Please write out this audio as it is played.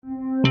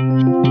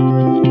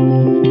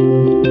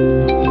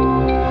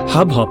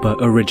Hubhopper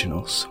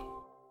Originals.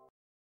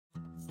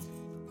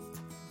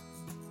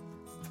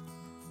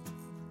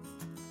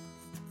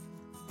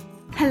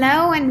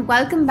 Hello and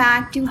welcome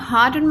back to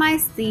Heart on My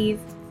Sleeve.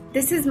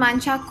 This is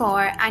Mancha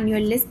Kaur and you're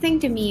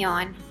listening to me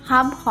on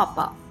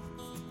Hubhopper.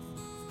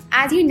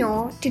 As you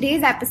know,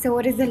 today's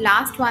episode is the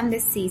last one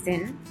this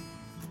season.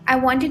 I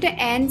wanted to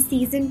end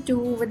season 2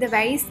 with a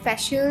very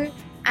special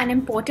and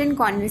important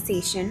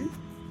conversation.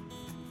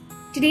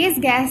 Today's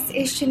guest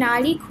is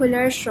Shonali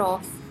Khullar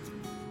Shroff.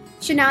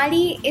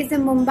 Shonali is a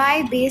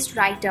Mumbai-based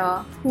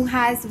writer who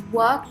has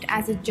worked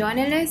as a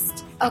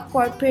journalist, a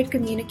corporate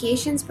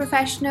communications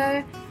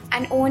professional,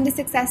 and owned a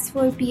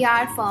successful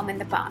PR firm in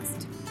the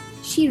past.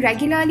 She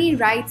regularly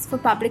writes for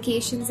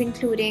publications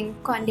including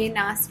Condé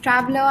Nast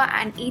Traveler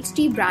and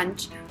HT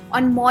Brunch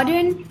on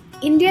modern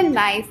Indian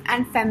life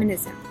and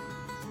feminism.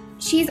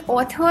 She's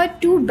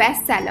authored 2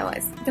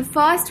 bestsellers. The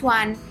first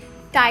one,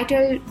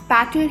 titled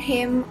Battle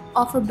Hymn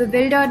of a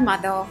Bewildered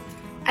Mother,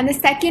 and the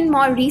second,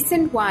 more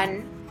recent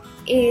one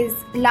is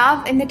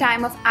Love in the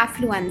Time of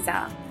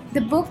Affluenza,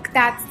 the book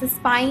that's the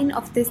spine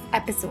of this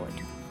episode.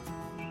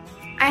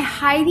 I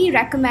highly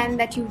recommend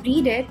that you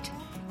read it.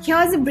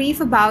 Here's a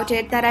brief about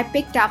it that I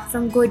picked up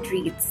from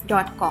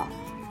Goodreads.com.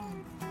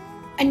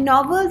 A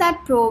novel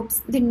that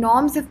probes the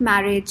norms of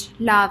marriage,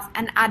 love,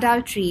 and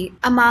adultery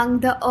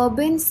among the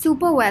urban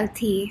super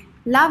wealthy,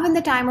 Love in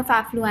the Time of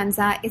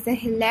Affluenza is a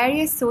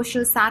hilarious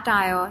social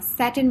satire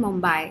set in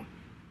Mumbai.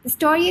 The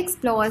story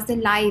explores the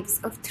lives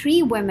of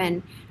 3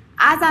 women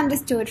as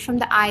understood from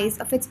the eyes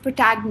of its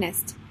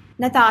protagonist,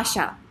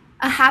 Natasha,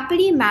 a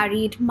happily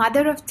married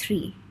mother of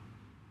 3.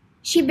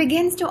 She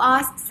begins to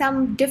ask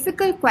some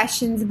difficult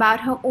questions about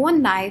her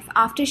own life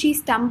after she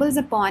stumbles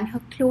upon her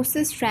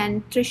closest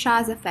friend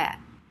Trisha's affair.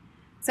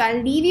 So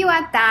I'll leave you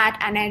at that,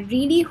 and I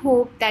really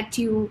hope that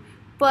you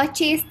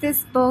purchase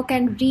this book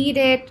and read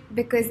it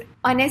because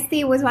honestly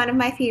it was one of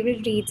my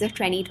favorite reads of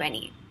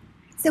 2020.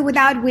 So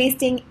without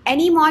wasting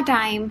any more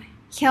time,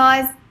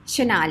 here's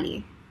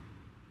Shonali.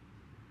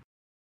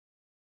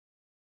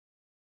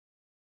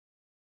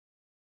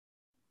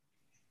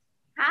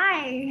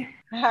 Hi.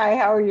 Hi,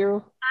 how are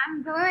you?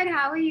 I'm good.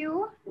 How are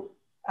you?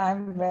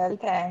 I'm well,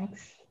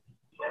 thanks.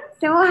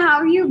 So how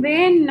have you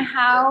been?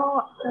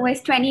 How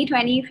was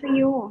 2020 for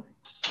you?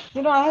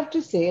 I have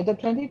to say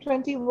that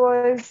 2020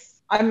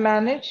 I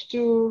managed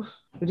to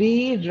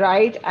read,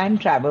 write,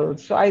 and travel.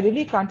 So I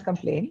really can't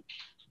complain.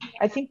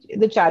 I think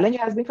the challenge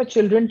has been for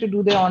children to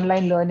do their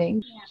online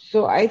learning.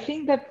 So I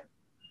think that,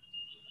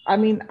 I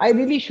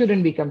really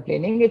shouldn't be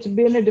complaining. It's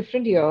been a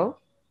different year,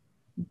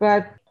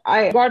 but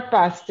I got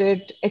past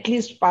it, at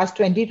least past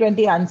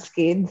 2020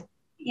 unscathed.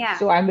 Yeah.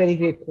 So I'm very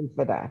grateful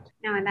for that.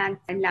 No, that's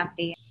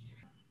lovely.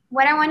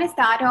 What I want to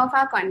start off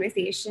our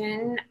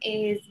conversation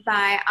is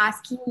by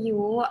asking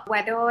you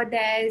whether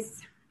there's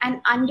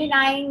an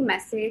underlying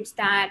message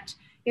that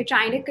you're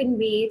trying to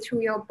convey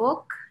through your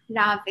book,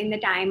 Love in the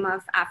Time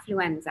of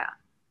Affluenza.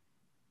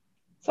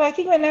 So I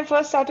think when I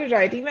first started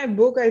writing my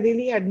book, I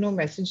really had no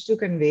message to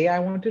convey. I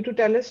wanted to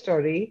tell a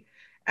story.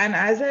 And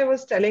as I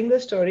was telling the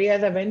story,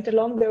 as I went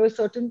along, there were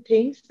certain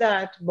things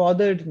that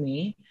bothered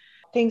me.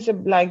 Things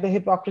like the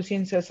hypocrisy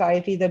in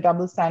society, the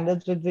double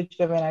standards with which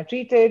women are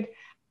treated,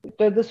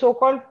 the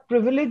so-called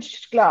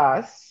privileged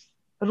class,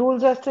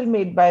 rules are still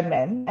made by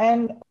men.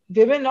 And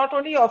women not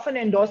only often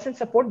endorse and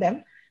support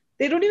them,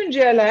 they don't even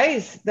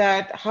realize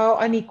that how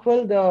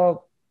unequal the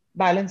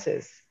balance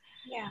is.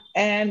 Yeah.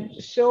 And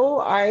so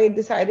I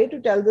decided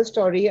to tell the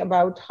story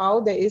about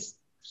how there is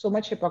so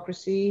much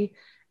hypocrisy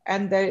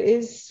and there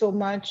is so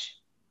much,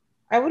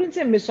 I wouldn't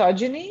say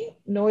misogyny.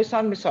 No, it's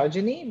not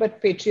misogyny,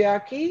 but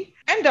patriarchy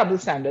and double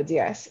standards,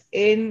 yes,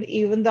 in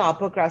even the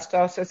upper crust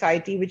of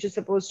society, which is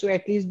supposed to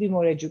at least be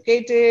more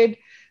educated,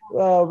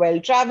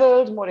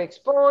 well-traveled, more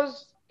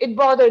exposed. It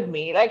bothered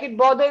me. Like it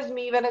bothers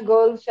me when a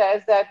girl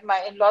says that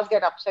my in-laws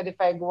get upset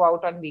if I go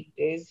out on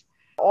weekdays.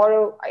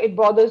 Or it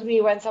bothers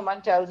me when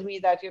someone tells me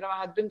that, my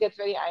husband gets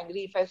very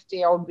angry if I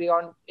stay out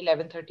beyond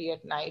 11:30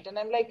 at night. And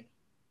I'm like,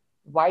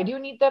 why do you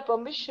need that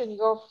permission?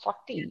 You're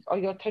 40 or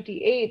you're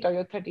 38 or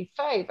you're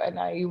 35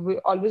 and you're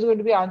always going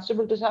to be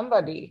answerable to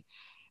somebody.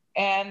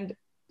 And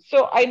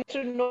so I need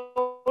to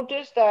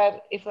notice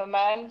that if a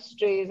man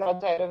strays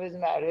outside of his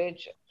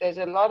marriage, there's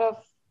a lot of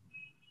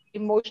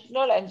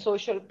emotional and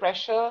social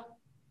pressure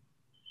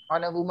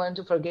on a woman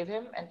to forgive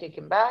him and take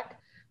him back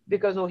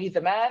because, oh, he's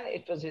a man,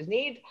 it was his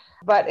need.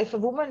 But if a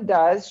woman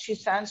does, she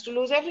stands to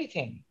lose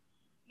everything.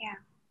 Yeah.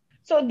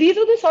 So these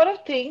are the sort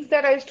of things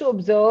that I used to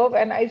observe,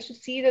 and I used to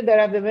see that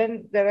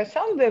there are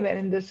some women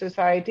in this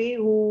society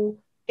who,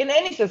 in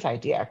any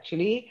society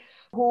actually,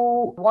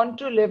 who want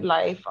to live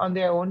life on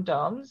their own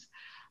terms.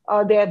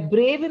 They are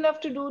brave enough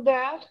to do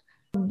that,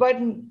 but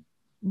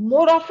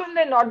more often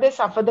than not, they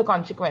suffer the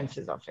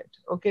consequences of it.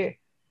 Okay.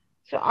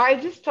 So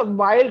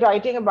while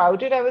writing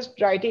about it, I was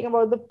writing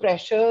about the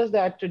pressures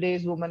that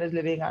today's woman is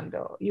living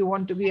under. You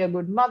want to be a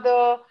good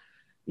mother,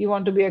 you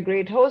want to be a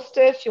great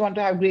hostess, you want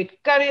to have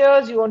great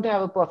careers, you want to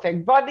have a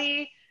perfect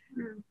body.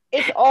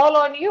 It's all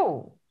on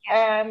you.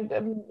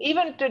 And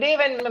even today,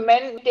 when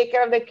men take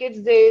care of their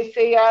kids, they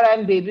say, "Yeah,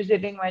 I'm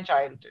babysitting my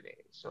child today."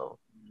 So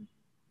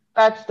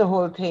that's the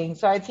whole thing.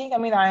 So I think, I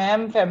mean, I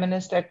am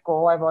feminist at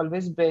core. I've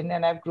always been,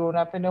 and I've grown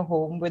up in a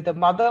home with a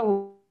mother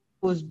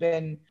who's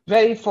been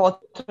very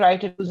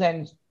forthright in her views,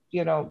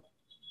 and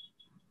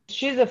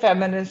she's a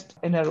feminist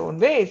in her own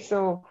way.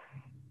 So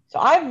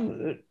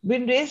I've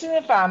been raised in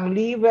a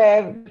family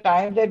where the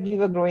time that we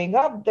were growing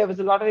up, there was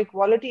a lot of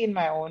equality in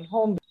my own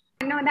home.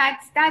 No,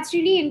 that's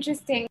really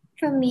interesting.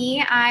 For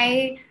me,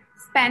 I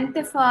spent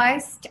the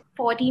first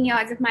 14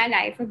 years of my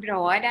life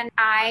abroad, and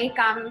I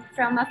come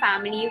from a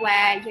family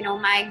where,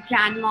 my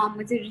grandmom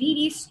was a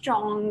really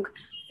strong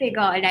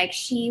figure. Like,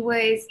 she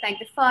was like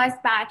the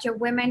first batch of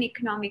women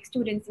economic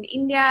students in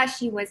India.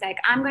 She was like,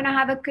 I'm going to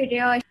have a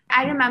career.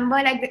 I remember,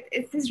 like,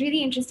 it's this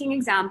really interesting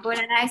example,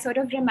 and I sort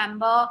of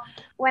remember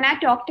when I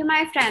talk to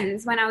my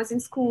friends when I was in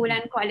school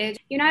and college,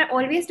 I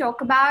always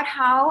talk about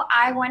how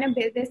I want to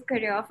build this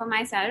career for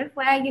myself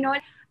where,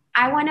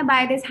 I want to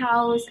buy this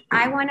house.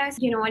 I want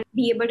to,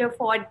 be able to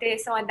afford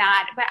this or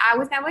that. But I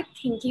was never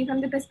thinking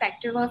from the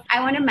perspective of, I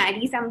want to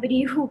marry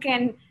somebody who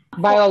can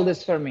Buy afford. all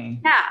this for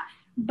me. Yeah.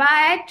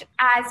 But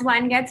as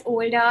one gets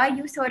older,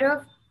 you sort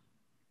of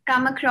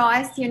come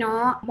across,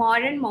 more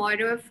and more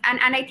of,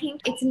 and I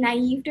think it's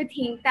naive to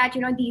think that,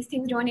 these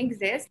things don't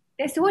exist.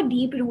 They're so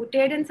deep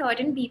rooted in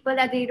certain people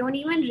that they don't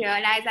even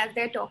realize as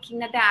they're talking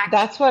that they're actually.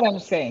 That's what I'm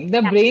saying.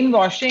 The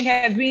brainwashing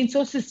has been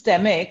so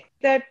systemic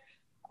that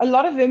a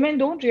lot of women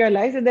don't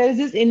realize that there is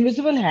this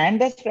invisible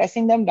hand that's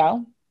pressing them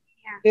down.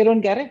 Yeah. They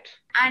don't get it.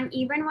 And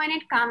even when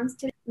it comes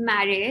to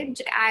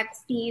marriage, I've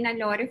seen a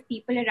lot of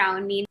people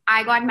around me.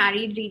 I got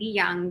married really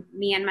young.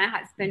 Me and my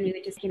husband, we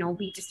were just,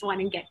 we just want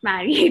to get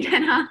married.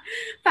 And our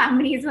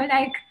families were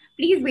like,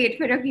 please wait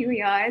for a few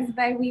years.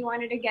 But we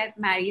wanted to get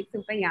married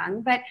super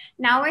young. But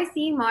now we're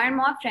seeing more and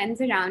more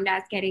friends around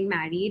us getting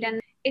married. And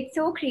it's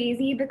so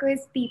crazy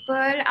because people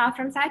are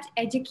from such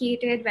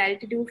educated,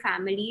 well-to-do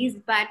families,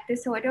 but the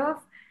sort of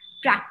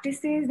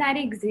practices that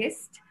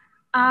exist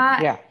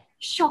are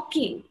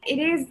shocking. It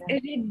is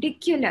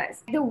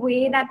ridiculous. The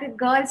way that the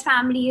girl's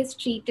family is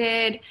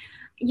treated,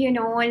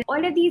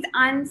 all of these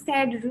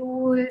unsaid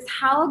rules,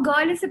 how a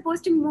girl is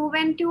supposed to move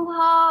into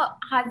her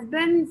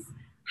husband's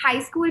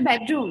high school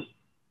bedroom.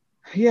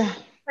 Yeah.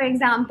 For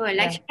example,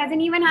 like she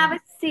doesn't even have a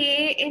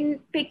say in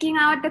picking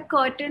out the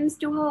curtains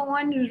to her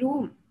own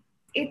room.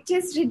 It's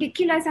just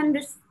ridiculous. And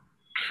this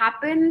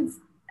happens.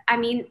 I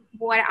mean,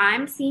 what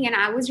I'm seeing and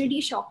I was really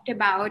shocked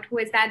about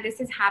was that this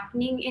is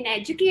happening in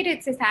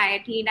educated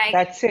society. Like,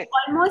 that's it.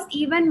 Almost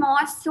even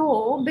more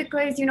so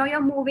because,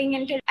 you're moving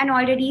into an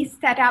already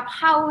set up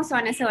house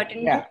on a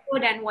certain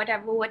road and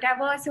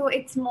whatever. So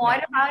it's more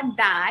about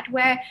that,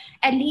 where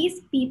at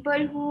least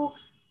people who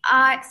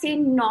are, say,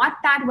 not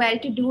that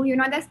well-to-do,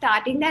 they're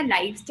starting their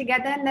lives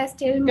together and they're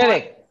still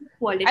more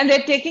quality. And they're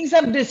taking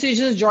some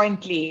decisions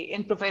jointly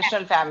in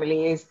professional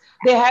families.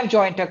 They have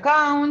joint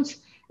accounts.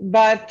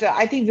 But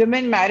I think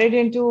women married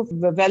into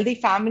wealthy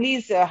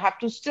families have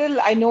to still,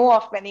 I know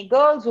of many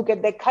girls who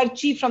get their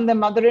kharchi from their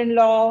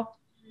mother-in-law.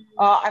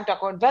 I'm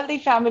talking about wealthy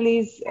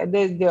families.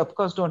 They, of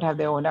course, don't have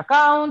their own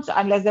accounts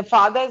unless their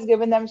father has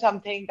given them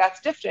something. That's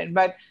different.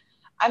 But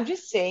I'm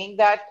just saying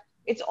that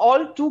it's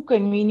all too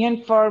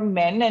convenient for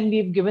men, and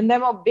we've given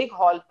them a big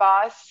hall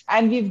pass.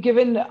 And we've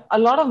given a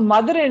lot of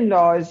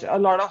mother-in-laws a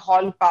lot of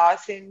hall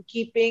pass in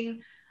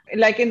keeping,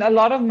 like in a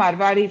lot of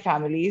Marwari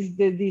families,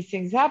 these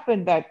things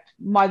happen that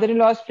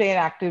mother-in-laws play an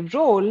active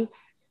role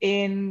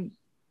in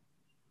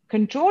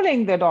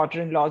controlling the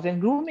daughter-in-laws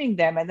and grooming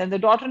them. And then the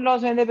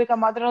daughter-in-laws, when they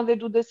become mother-in-law, they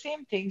do the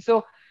same thing.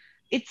 So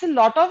it's a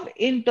lot of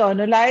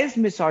internalized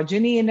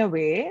misogyny in a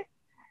way.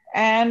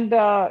 And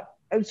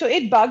so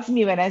it bugs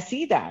me when I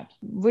see that,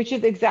 which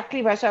is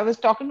exactly why. So I was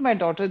talking to my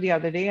daughter the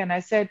other day and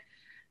I said,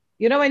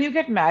 when you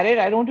get married,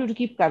 I don't want you to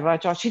keep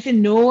Karwa Chauth. She said,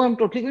 no, I'm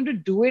totally going to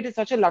do it. It's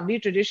such a lovely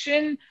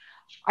tradition.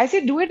 I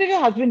say, do it if your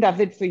husband does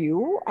it for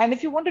you. And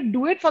if you want to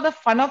do it for the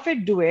fun of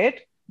it, do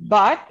it.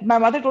 But my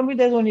mother told me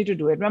there's no need to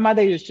do it. My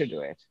mother used to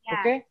do it.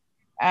 Yeah. Okay.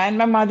 And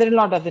my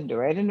mother-in-law doesn't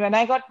do it. And when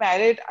I got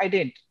married, I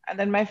didn't. And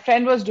then my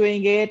friend was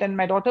doing it and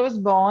my daughter was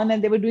born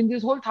and they were doing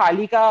this whole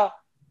thalika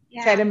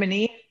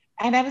ceremony.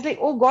 And I was like,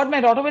 oh God,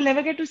 my daughter will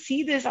never get to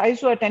see this. I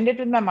used to attend it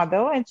with my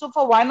mother. And so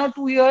for 1 or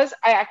 2 years,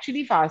 I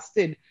actually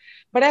fasted.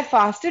 But I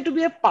fasted to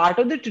be a part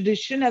of the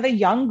tradition as a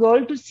young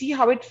girl to see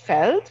how it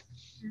felt.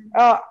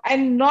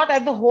 And not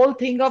at the whole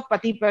thing of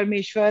Pati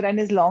Parmeshwar and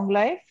his long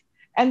life.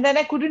 And then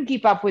I couldn't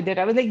keep up with it.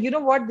 I was like, you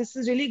know what? This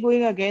is really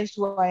going against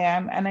who I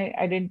am. And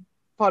I didn't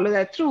follow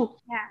that through.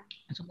 Yeah.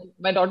 So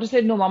my daughter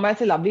said, no, Mama,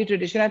 it's a lovely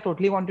tradition. I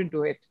totally want to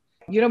do it.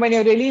 When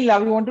you're really in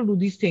love, you want to do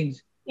these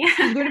things. Yeah.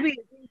 She's going to be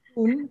 18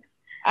 soon.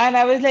 And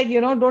I was like,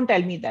 don't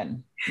tell me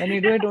then. When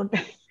you do it, don't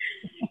tell me.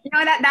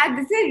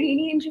 This is a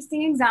really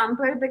interesting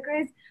example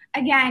because,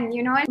 again,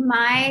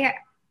 my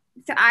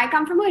So I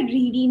come from a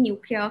really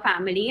nuclear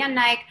family, and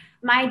like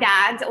my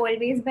dad's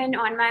always been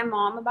on my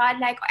mom about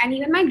like, and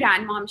even my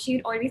grandmom,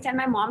 she'd always tell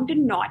my mom to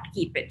not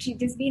keep it. She'd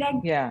just be like,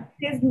 Yeah.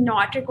 this is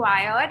not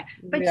required,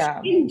 but Yeah.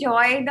 she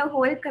enjoy the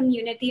whole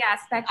community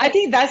aspect I of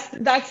think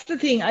that's the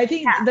thing. I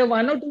think yeah, the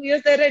 1 or 2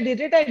 years that I did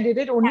it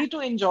yeah, only to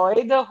enjoy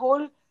the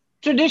whole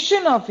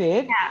tradition of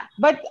it. yeah.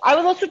 But I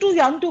was also too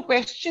young to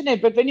question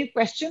it. But when you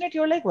question it,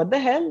 you're like, what the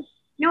hell?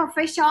 No,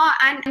 for sure.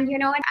 And you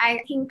know, I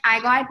think I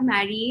got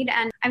married,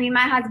 and I mean,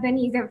 my husband,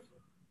 he's a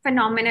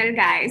phenomenal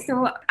guy.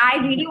 So I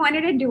really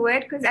wanted to do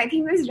it because I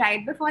think it was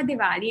right before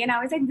Diwali, and I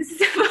was like, this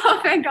is a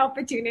perfect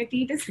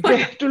opportunity to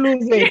sort of, To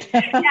lose weight.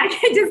 yeah,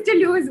 just to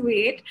lose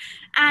weight.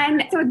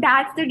 And so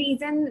that's the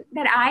reason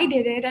that I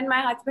did it. And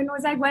my husband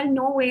was like, well,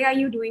 no way are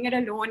you doing it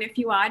alone. If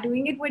you are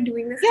doing it, we're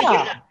doing this together.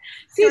 Yeah.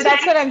 So See,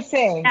 that's then, what I'm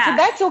saying. So yeah.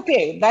 that's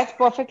okay. That's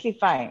perfectly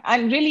fine.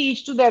 And really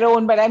each to their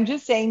own. But I'm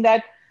just saying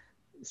that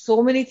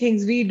so many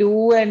things we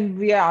do and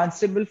we are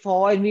answerable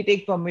for and we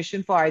take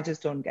permission for, I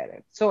just don't get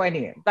it. So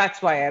anyway, that's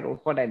why I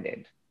wrote what I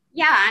did.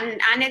 Yeah,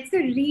 and it's a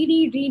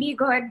really, really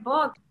good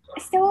book.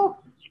 So,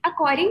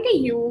 according to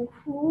you,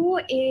 who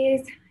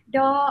is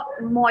the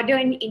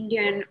modern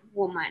Indian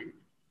woman?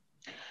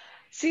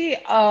 See,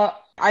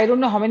 I don't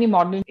know how many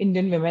modern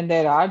Indian women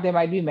there are. There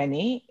might be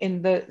many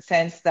in the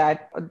sense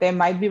that there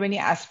might be many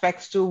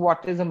aspects to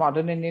what is a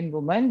modern Indian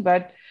woman.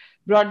 But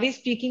broadly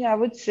speaking, I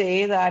would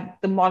say that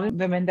the modern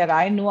women that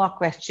I know are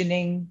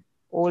questioning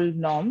old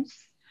norms.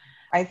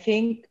 I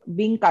think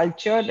being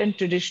cultured and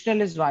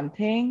traditional is one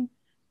thing,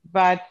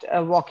 but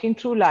walking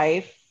through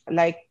life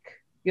like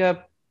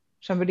you're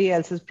somebody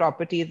else's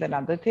property is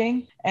another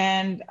thing.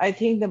 And I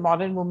think the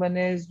modern woman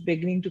is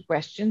beginning to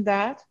question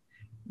that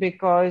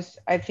because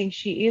I think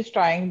she is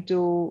trying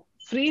to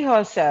free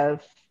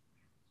herself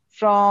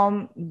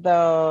from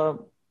the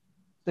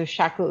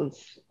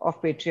shackles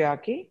of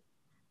patriarchy.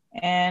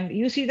 And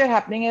you see that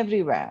happening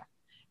everywhere.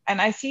 And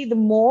I see the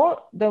more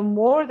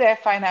their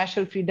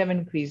financial freedom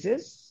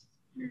increases,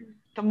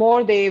 the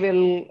more they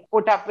will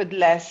put up with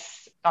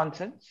less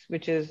nonsense,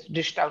 which is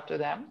dished out to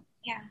them.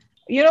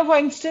 Yeah. For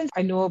instance,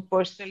 I know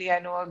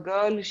a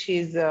girl,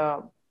 she's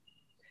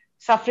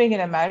suffering in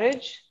a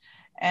marriage,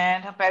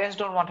 and her parents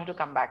don't want her to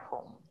come back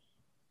home.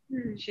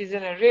 She's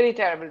in a really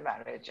terrible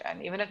marriage,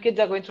 and even her kids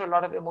are going through a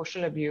lot of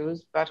emotional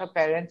abuse, but her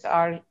parents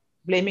are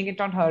blaming it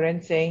on her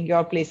and saying,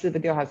 your place is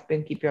with your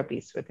husband, keep your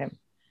peace with him.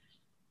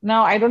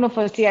 Now, I don't know,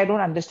 firstly, I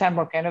don't understand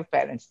what kind of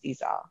parents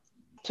these are.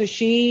 So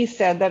she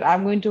said that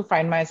I'm going to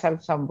find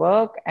myself some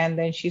work, and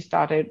then she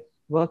started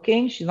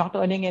working. She's not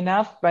earning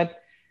enough,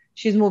 but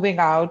she's moving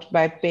out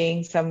by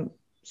paying some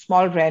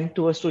small rent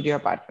to a studio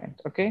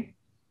apartment. Okay.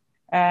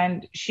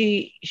 And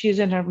she's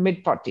in her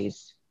mid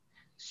 40s.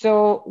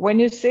 So when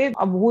you say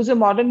who's a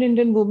modern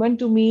Indian woman,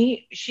 to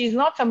me, she's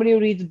not somebody who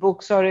reads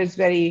books or is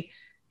very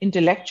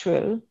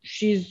intellectual.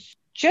 She's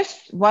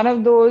just one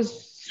of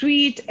those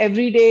sweet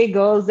everyday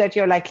girls that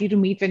you're likely to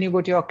meet when you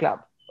go to your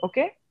club.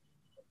 Okay.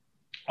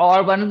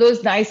 Or one of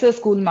those nicer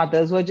school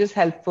mothers who are just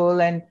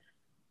helpful and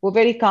were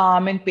very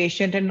calm and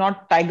patient and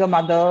not tiger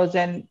mothers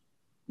and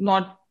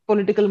not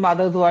political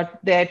mothers who are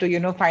there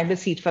to, find a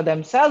seat for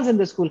themselves in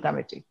the school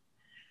committee.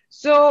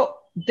 So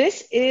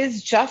this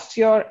is just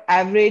your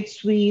average,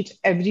 sweet,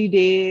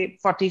 everyday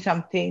 40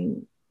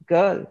 something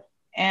girl.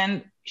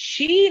 And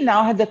she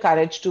now had the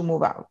courage to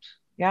move out.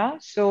 Yeah.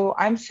 So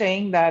I'm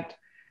saying that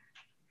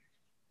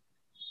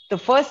the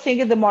first thing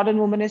is the modern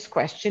woman is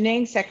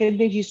questioning.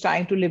 Secondly, she's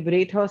trying to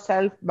liberate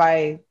herself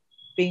by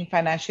being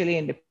financially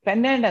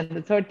independent. And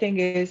the third thing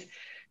is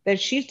that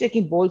she's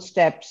taking bold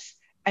steps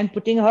and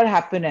putting her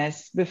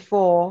happiness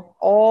before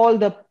all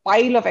the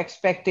pile of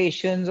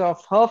expectations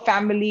of her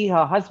family,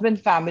 her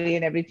husband's family,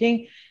 and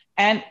everything.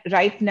 And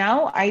right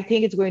now, I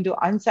think it's going to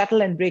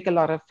unsettle and break a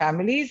lot of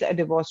families. A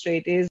divorce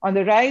rate is on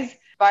the rise,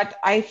 but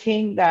I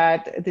think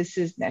that this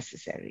is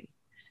necessary.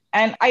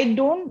 And I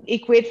don't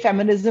equate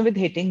feminism with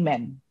hating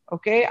men.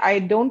 Okay. I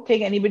don't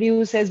think anybody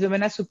who says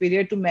women are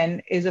superior to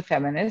men is a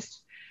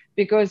feminist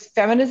because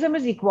feminism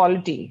is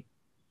equality.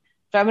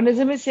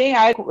 Feminism is saying,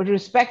 I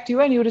respect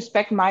you and you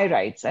respect my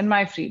rights and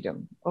my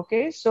freedom.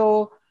 Okay.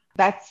 So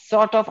that's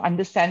sort of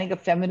understanding of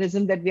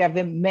feminism that we have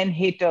the men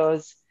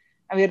haters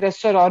and we have a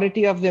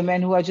sorority of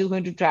women who are just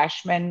going to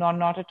trash men or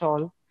not at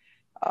all.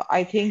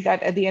 I think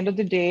that at the end of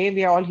the day,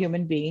 we are all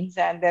human beings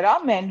and there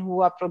are men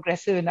who are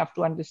progressive enough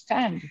to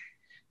understand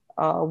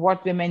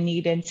what women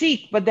need and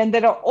seek. But then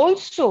there are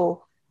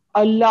also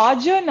a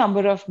larger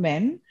number of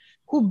men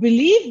who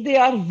believe they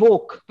are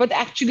woke, but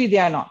actually they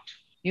are not,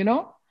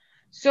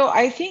 So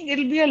I think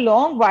it'll be a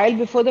long while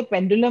before the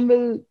pendulum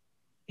will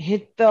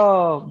hit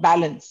the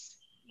balance.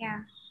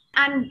 Yeah.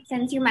 And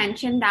since you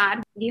mentioned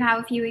that, do you have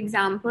a few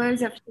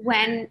examples of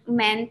when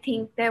men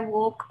think they're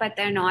woke, but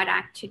they're not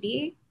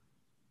actually?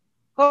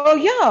 Oh,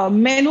 yeah,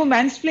 men who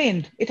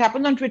mansplained. It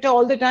happens on Twitter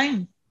all the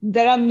time.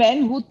 There are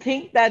men who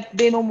think that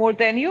they know more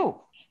than you.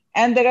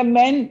 And there are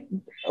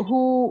men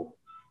who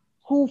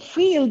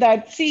feel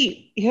that,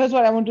 see, here's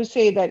what I want to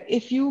say, that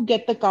if you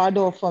get the car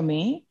door for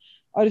me,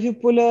 or if you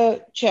pull a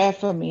chair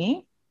for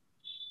me,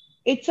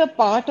 It's a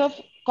part of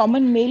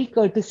common male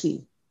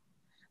courtesy.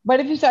 But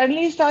if you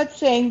suddenly start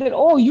saying that,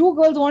 oh, you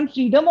girls want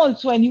freedom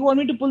also, and you want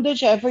me to pull the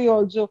chair for you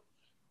also,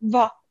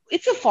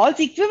 it's a false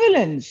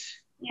equivalence.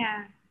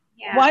 Yeah.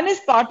 Yeah. One is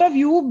part of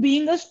you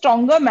being a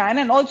stronger man,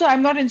 and also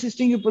I'm not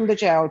insisting you pull the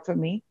chair out for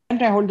me. I'm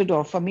trying to hold the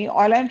door for me.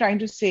 All I'm trying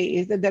to say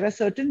is that there are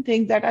certain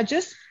things that are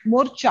just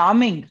more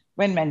charming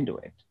when men do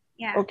it.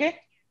 Yeah. Okay?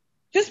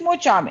 Just more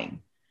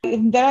charming.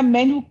 There are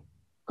men who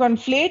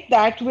conflate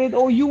that with,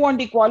 oh, you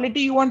want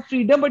equality, you want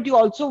freedom, but you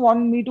also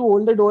want me to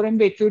hold the door and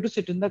wait for you to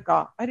sit in the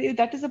car.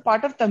 That is a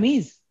part of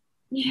tamiz,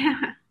 Yeah.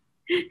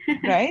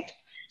 right?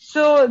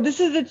 So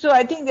this is it. So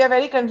I think they are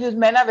very confused.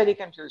 Men are very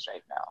confused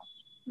right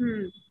now.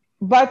 Hmm.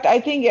 But I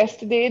think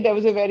yesterday there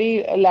was a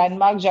very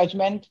landmark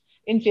judgment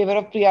in favor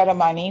of Priya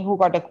Ramani, who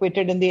got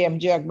acquitted in the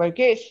MJ Akbar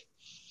case.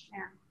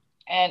 Yeah.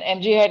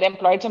 And MJ had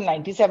employed some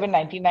 97,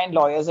 99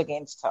 lawyers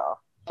against her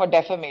for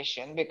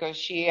defamation because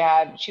she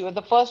was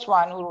the first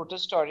one who wrote a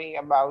story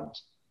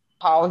about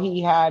how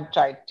he had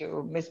tried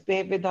to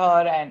misbehave with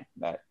her and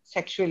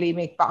sexually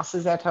make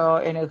passes at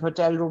her in a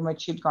hotel room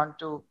which she'd gone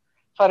to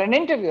for an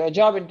interview, a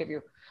job interview.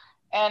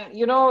 And,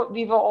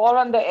 we were all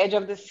on the edge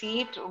of the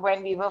seat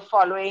when we were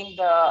following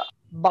the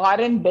bar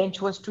and bench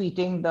was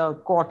tweeting the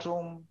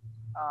courtroom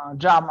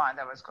drama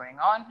that was going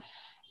on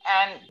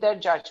and their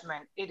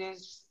judgment. It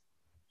is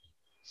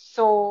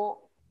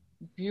so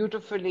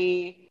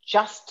beautifully,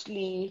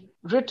 justly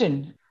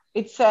written.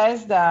 It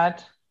says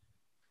that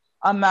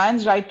a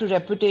man's right to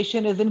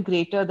reputation isn't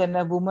greater than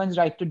a woman's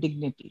right to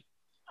dignity.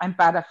 I'm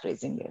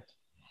paraphrasing it.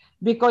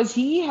 Because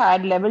he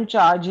had level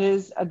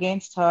charges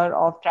against her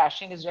of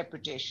trashing his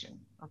reputation.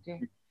 Okay.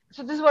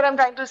 So this is what I'm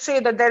trying to say,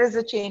 that there is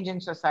a change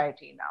in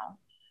society now.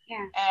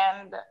 Yeah.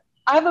 And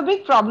I have a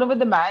big problem with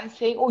the man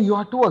saying, oh, you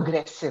are too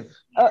aggressive.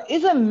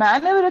 Is a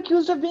man ever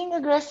accused of being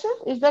aggressive?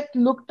 Is that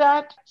looked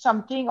at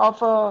something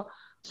of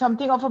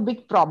a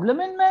big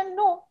problem in men?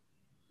 No.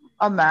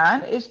 A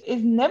man is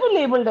never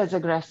labeled as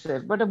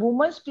aggressive, but a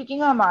woman speaking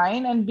her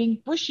mind and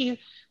being pushy,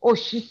 oh,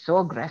 she's so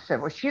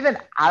aggressive, or she's an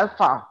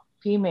alpha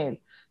female.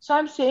 So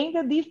I'm saying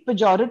that these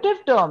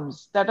pejorative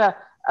terms that are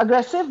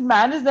aggressive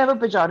man is never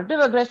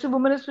pejorative, aggressive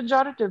woman is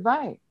pejorative.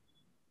 Why?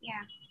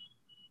 Yeah.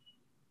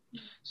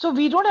 So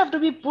we don't have to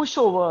be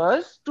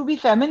pushovers to be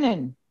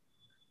feminine.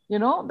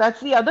 That's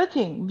the other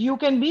thing. You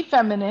can be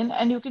feminine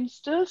and you can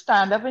still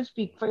stand up and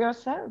speak for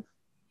yourself.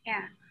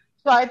 Yeah.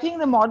 So I think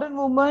the modern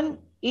woman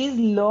is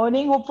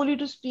learning, hopefully,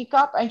 to speak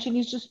up, and she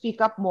needs to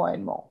speak up more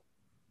and more.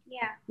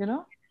 Yeah.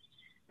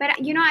 But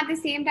at the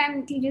same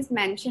time, you just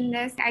mentioned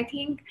this. I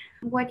think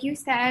what you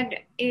said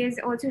is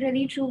also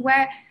really true.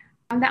 Where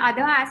the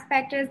other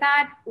aspect is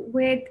that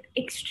with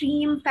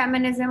extreme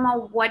feminism,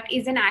 or what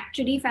isn't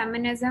actually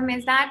feminism,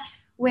 is that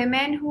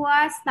women who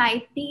are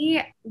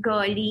slightly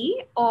girly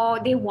or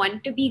they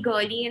want to be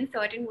girly in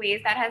certain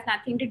ways that has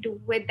nothing to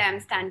do with them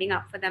standing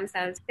up for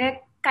themselves, they're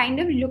kind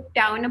of looked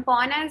down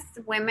upon as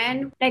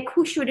women like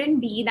who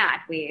shouldn't be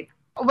that way.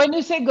 When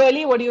you say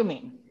girly, what do you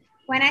mean?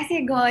 When I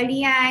say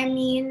girly, I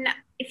mean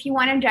if you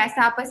want to dress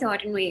up a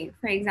certain way,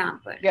 for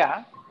example.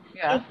 Yeah.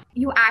 If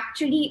you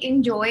actually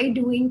enjoy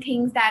doing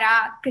things that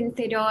are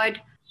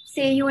considered,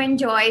 say you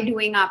enjoy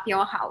doing up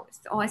your house,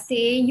 or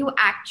say you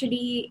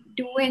actually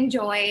do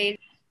enjoy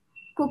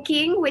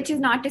cooking, which is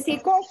not to say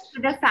Of course.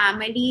 for the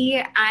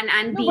family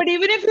and No, but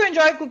even if you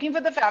enjoy cooking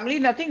for the family,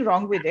 nothing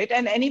wrong with it.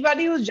 And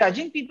anybody who's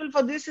judging people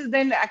for this is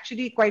then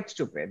actually quite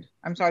stupid.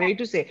 I'm sorry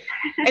to say.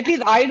 At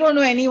least I don't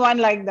know anyone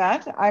like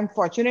that. I'm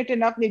fortunate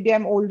enough, maybe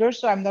I'm older,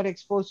 so I'm not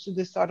exposed to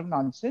this sort of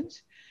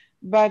nonsense.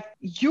 But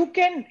you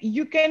can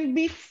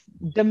be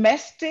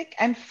domestic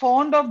and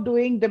fond of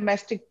doing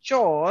domestic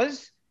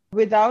chores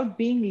without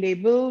being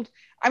labeled.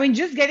 I mean,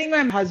 just getting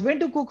my husband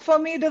to cook for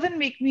me doesn't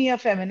make me a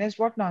feminist.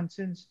 What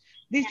nonsense.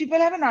 These people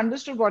haven't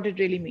understood what it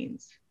really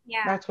means.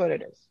 Yeah. That's what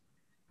it is.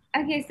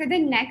 Okay, so the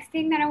next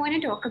thing that I want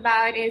to talk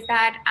about is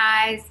that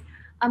as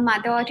a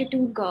mother to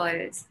two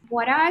girls,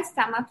 what are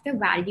some of the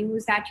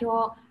values that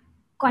you're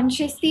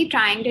consciously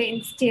trying to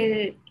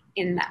instill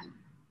in them?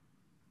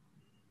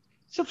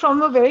 So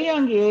from a very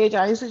young age,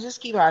 I used to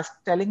just keep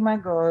telling my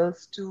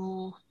girls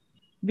to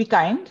be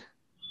kind.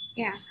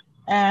 Yeah.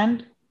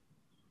 And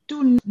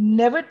to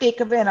never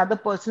take away another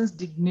person's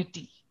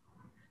dignity.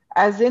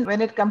 As in,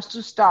 when it comes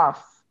to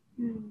staff,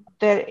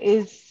 there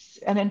is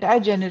an entire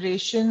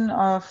generation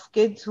of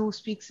kids who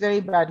speaks very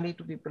badly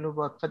to people who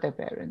work for their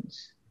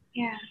parents.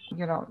 Yeah.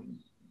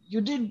 You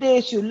did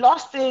this, you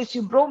lost this,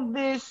 you broke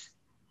this.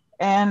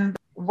 And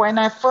when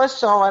I first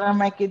saw one of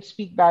my kids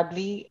speak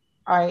badly,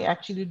 I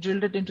actually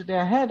drilled it into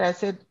their head. I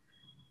said,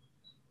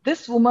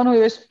 this woman who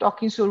is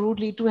talking so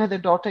rudely to has a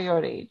daughter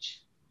your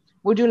age.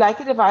 Would you like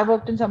it if I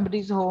worked in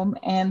somebody's home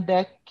and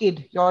their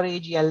kid your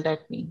age yelled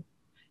at me?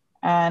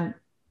 And,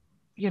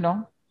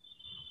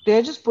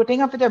 they're just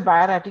putting up with their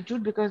bad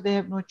attitude because they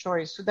have no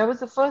choice. So that was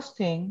the first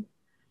thing.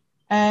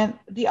 And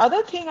the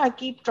other thing I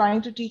keep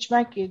trying to teach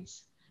my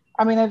kids,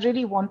 I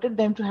really wanted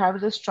them to have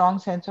this strong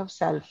sense of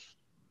self.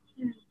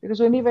 Because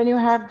only when you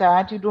have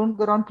that, you don't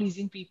go around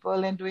pleasing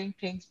people and doing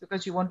things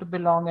because you want to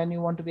belong and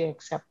you want to be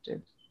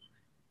accepted.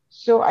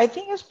 So I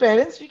think as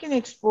parents, we can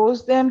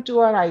expose them to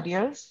our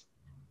ideas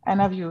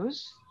and our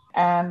views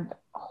and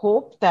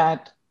hope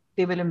that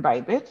they will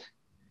imbibe it.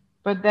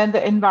 But then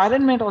the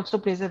environment also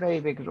plays a very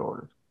big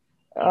role.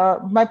 Yeah.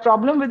 My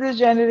problem with this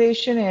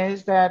generation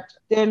is that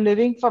they're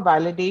living for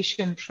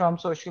validation from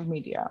social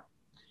media,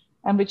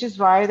 and which is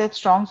why that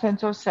strong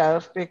sense of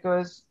self,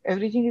 because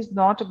everything is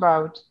not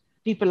about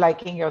people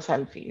liking your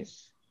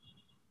selfies.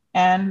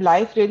 And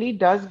life really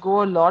does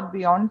go a lot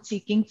beyond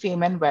seeking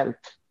fame and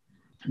wealth.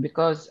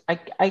 Because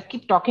I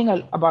keep talking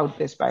about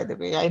this, by the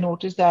way. I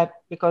noticed that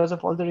because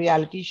of all the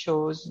reality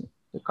shows,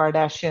 the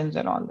Kardashians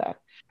and all that,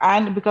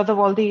 and because of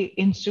all the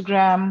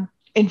Instagram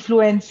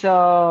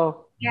influencer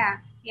Yeah.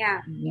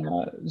 Yeah.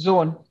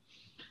 zone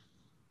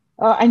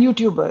and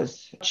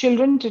YouTubers,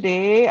 children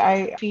today,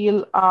 I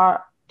feel,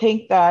 are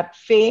think that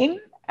fame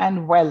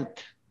and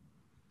wealth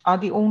are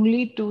the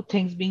only two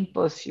things being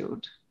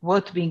pursued,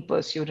 worth being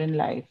pursued in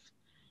life.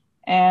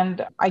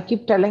 And I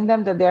keep telling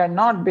them that they are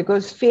not,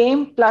 because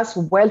fame plus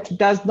wealth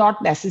does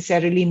not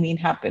necessarily mean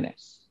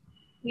happiness.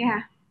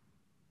 Yeah.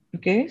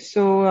 Okay,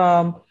 so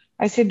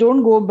I say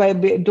don't go by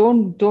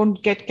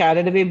don't get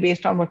carried away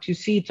based on what you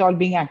see. It's all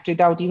being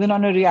acted out. Even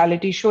on a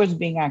reality show, it's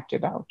being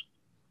acted out.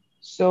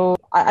 So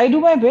I do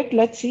my bit.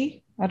 Let's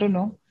see. I don't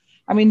know.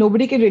 I mean,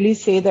 nobody can really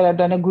say that I've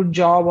done a good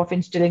job of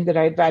instilling the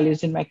right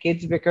values in my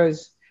kids,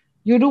 because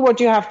you do what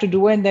you have to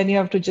do, and then you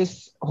have to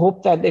just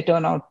hope that they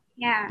turn out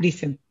Yeah.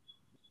 decent.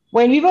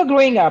 When we were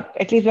growing up,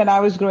 at least when I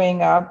was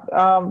growing up,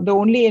 the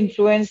only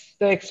influence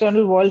the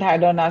external world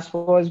had on us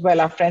was, well,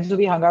 our friends who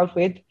we hung out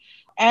with,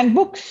 and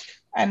books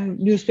and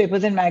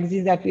newspapers and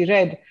magazines that we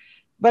read.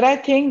 But I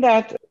think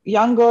that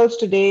young girls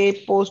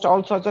today post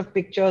all sorts of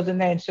pictures in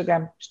their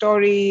Instagram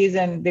stories,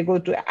 and they go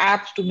to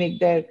apps to make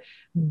their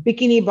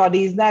bikini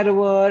bodies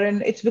narrower.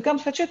 And it's become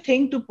such a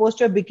thing to post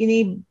your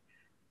bikini,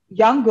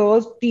 young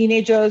girls,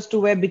 teenagers to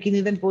wear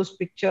bikinis and post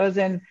pictures.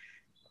 And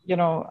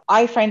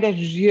I find that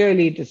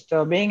really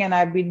disturbing. And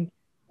I've been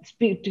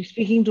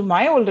speaking to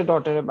my older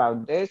daughter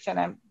about this, and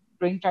I'm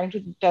trying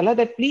to tell her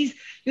that, please,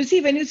 you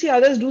see, when you see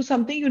others do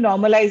something, you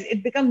normalize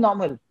it, becomes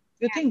normal.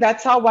 You think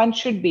that's how one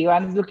should be.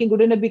 One is looking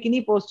good in a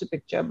bikini, post a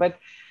picture. But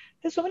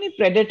there's so many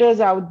predators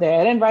out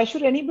there, and why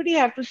should anybody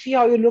have to see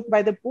how you look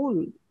by the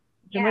pool?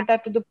 Yeah. Limit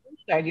that to the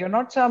poolside. You're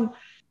not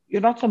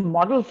some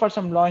model for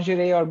some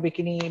lingerie or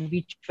bikini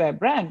beachwear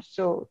brand.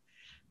 So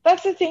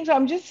that's the thing. So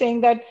I'm just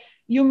saying that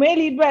you may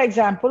lead by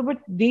example, but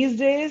these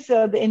days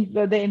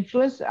the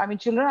influence. I mean,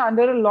 children are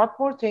under a lot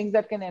more things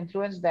that can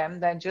influence them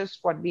than just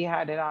what we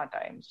had in our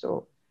time.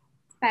 So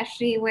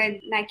Especially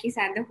with, like you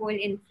said, the whole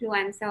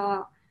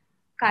influencer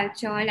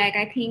culture. Like,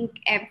 I think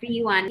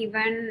everyone,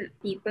 even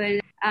people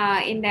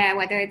in their,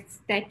 whether it's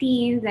their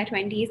teens, their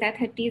 20s, their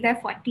 30s, their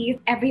 40s,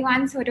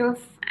 everyone sort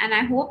of, and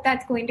I hope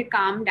that's going to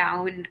calm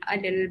down a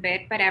little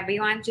bit, but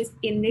everyone's just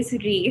in this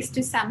race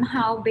to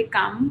somehow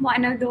become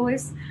one of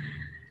those.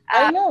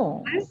 I Uh,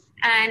 know.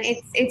 and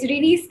it's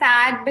really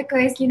sad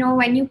because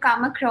when you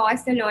come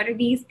across a lot of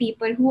these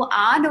people who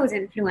are those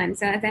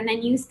influencers, and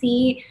then you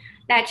see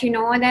that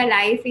their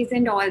life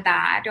isn't all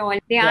that, or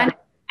they Yeah, aren't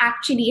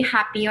actually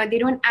happy, or they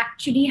don't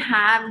actually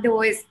have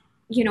those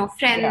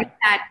friends yeah,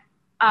 that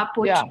are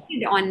yeah,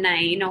 portrayed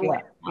online or yeah,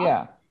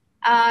 whatever.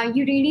 yeah,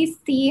 You really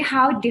see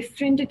how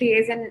different it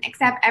is, and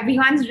except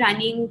everyone's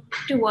running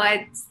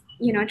towards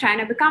trying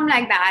to become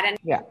like that. And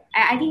yeah.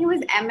 I think it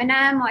was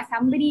Eminem or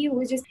somebody who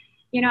was just,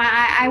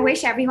 I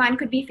wish everyone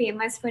could be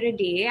famous for a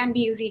day and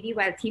be really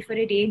wealthy for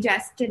a day,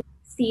 just to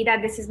see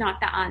that this is not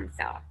the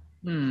answer.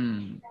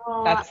 Hmm.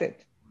 So, That's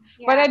it.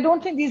 But yeah, I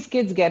don't think these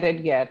kids get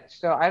it yet.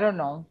 So I don't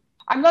know.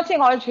 I'm not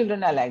saying all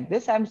children are like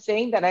this. I'm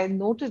saying that I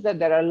noticed that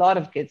there are a lot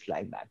of kids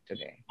like that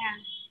today. yeah,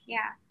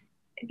 yeah.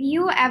 Do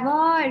you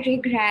ever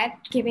regret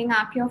giving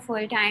up your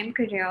full-time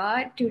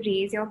career to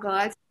raise your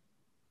girls?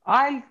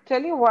 I'll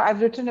tell you what,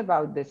 I've written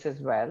about this as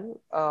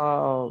well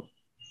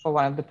for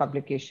one of the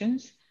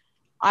publications.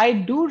 I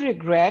do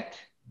regret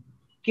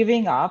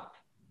giving up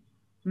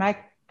my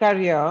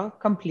career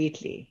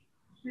completely.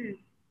 Hmm.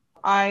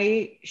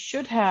 I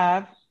should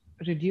have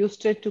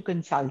reduced it to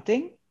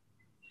consulting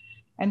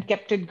and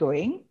kept it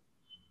going.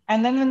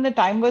 And then when the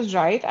time was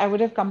right, I would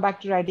have come back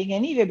to writing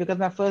anyway, because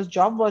my first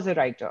job was a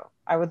writer.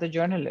 I was a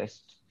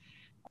journalist.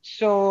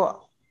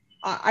 So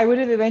I would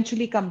have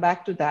eventually come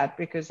back to that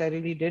because I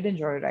really did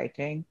enjoy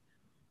writing.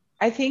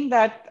 I think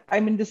that, I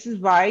mean, this is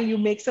why you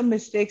make some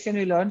mistakes and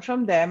you learn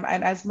from them.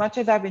 And as much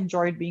as I've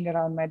enjoyed being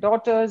around my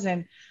daughters,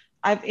 and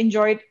I've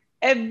enjoyed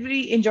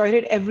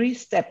it every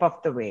step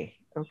of the way.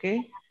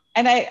 Okay.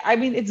 And I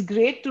mean, it's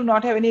great to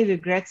not have any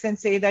regrets and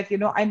say that,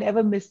 I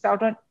never missed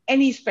out on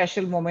any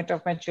special moment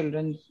of my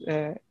children's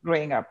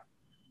growing up.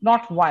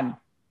 Not one.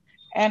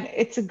 And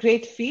it's a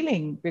great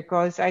feeling,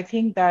 because I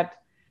think that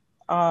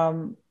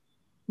um,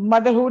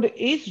 motherhood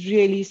is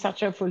really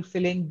such a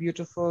fulfilling,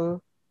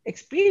 beautiful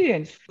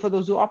experience for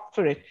those who opt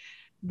for it.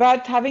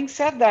 But having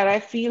said that,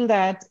 I feel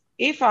that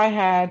if I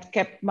had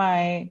kept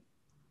my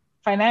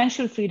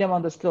financial freedom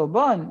on the slow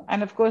burn,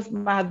 and of course,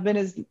 my husband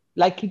is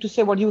likely to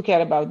say, "What do you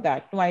care about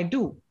that?" No, I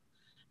do,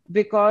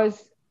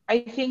 because I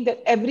think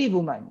that every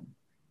woman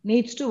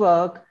needs to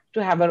work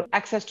to have her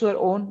access to her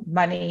own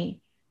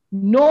money,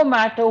 no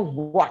matter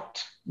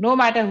what, no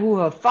matter who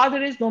her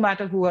father is, no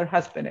matter who her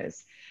husband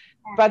is.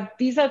 But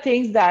these are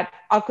things that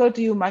occur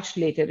to you much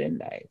later in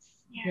life,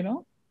 you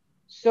know?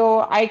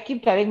 So I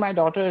keep telling my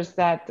daughters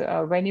that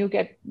when you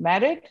get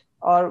married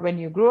or when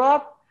you grow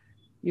up,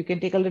 you can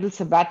take a little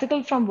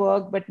sabbatical from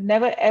work, but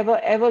never, ever,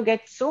 ever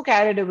get so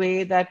carried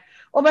away that,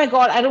 oh my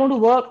God, I don't want to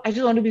work. I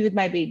just want to be with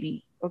my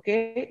baby.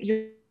 Okay.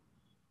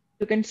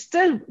 You can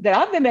still, there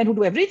are women who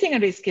do everything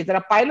and raise kids. There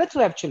are pilots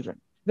who have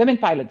children, women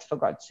pilots, for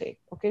God's sake.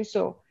 Okay.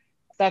 So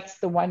that's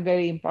the one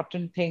very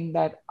important thing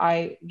that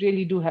I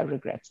really do have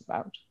regrets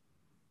about.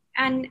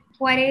 And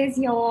what is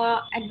your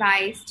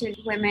advice to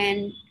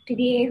women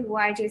today who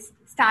are just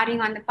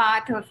starting on the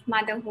path of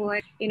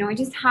motherhood,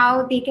 just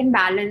how they can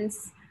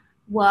balance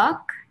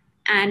work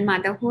and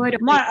motherhood?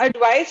 My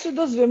advice to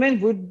those women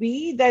would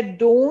be that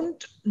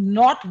don't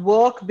not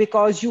work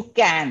because you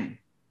can.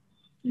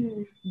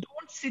 Don't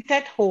sit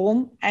at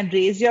home and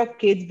raise your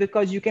kids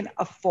because you can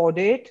afford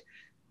it,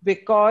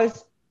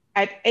 because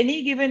at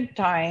any given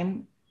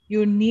time,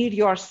 you need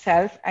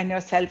yourself and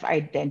your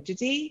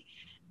self-identity,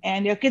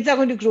 and your kids are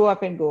going to grow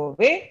up and go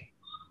away.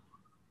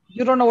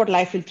 You don't know what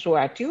life will throw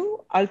at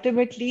you.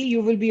 Ultimately,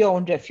 you will be your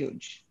own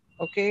refuge.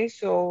 Okay,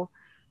 so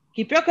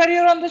keep your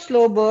career on the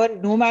slow burn,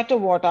 no matter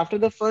what. After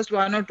the first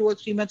 1 or 2 or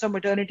 3 months of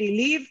maternity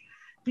leave,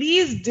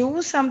 please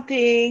do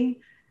something.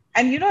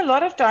 And a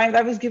lot of times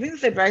I was giving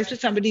this advice to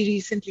somebody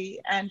recently,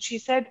 and she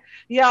said,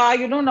 yeah,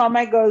 now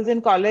my girl's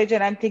in college,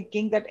 and I'm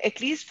thinking that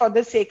at least for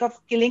the sake of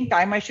killing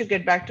time, I should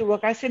get back to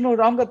work. I said, no,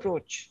 wrong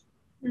approach.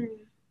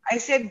 I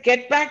said,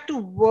 get back to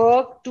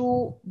work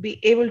to be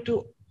able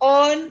to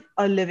earn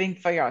a living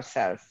for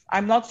yourself.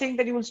 I'm not saying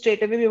that you will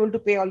straight away be able to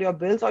pay all your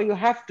bills or you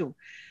have to.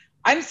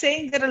 I'm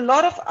saying that a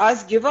lot of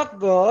us give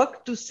up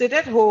work to sit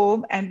at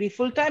home and be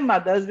full-time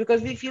mothers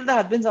because we feel the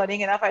husband's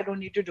earning enough, I don't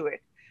need to do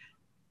it.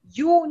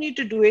 You need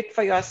to do it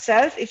for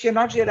yourself. If you're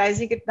not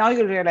realizing it now,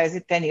 you'll realize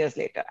it 10 years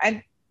later.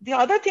 And the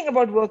other thing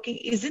about working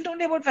isn't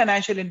only about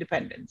financial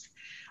independence.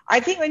 I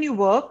think when you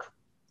work,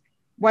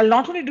 well,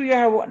 not only do you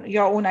have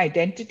your own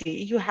identity,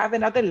 you have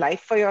another life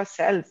for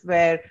yourself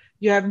where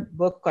you have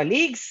work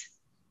colleagues.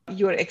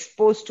 You're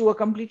exposed to a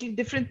completely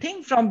different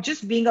thing from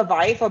just being a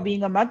wife or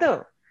being a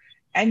mother.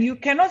 And you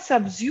cannot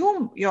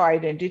subsume your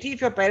identity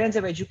if your parents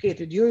have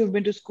educated you. You've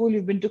been to school,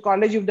 you've been to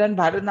college, you've done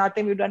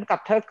Bharatanatyam, you've done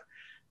Kathak,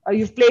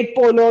 you've played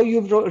polo,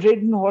 you've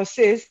ridden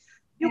horses.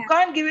 You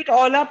can't give it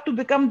all up to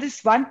become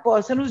this one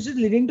person who's just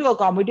living to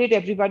accommodate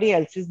everybody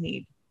else's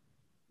need.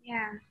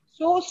 Yeah.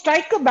 So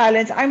strike a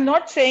balance. I'm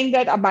not saying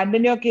that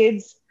abandon your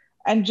kids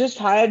and just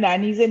hire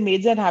nannies and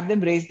maids and have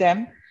them raise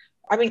them.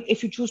 I mean,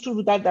 if you choose to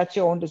do that, that's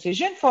your own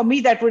decision. For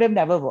me, that would have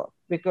never worked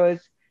because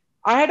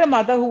I had a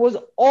mother who was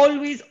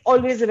always,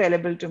 always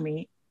available to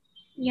me.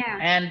 Yeah.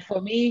 And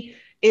for me,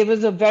 it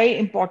was a very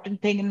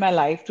important thing in my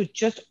life to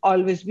just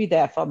always be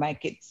there for my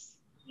kids.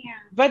 Yeah.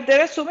 But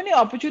there are so many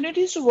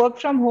opportunities to work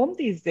from home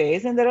these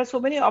days, and there are so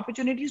many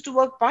opportunities to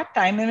work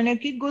part-time. And when your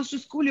kid goes to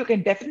school, you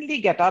can definitely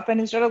get up and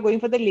instead of going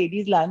for the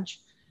ladies' lunch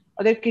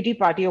or the kitty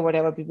party or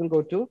whatever people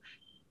go to,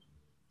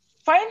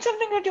 find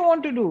something that you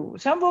want to do,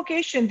 some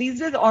vocation. These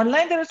days,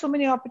 online, there are so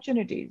many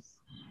opportunities.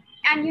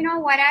 And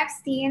what I've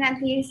seen,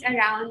 at least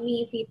around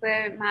me,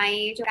 people my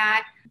age,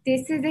 that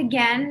this is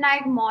again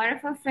like more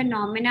of a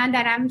phenomena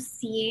that I'm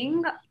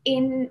seeing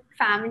in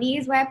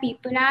families where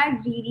people are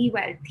really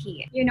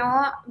wealthy,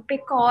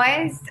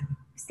 because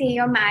say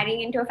you're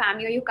marrying into a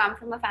family or you come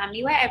from a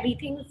family where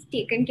everything's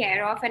taken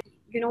care of and,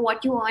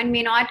 what you earn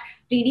may not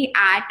really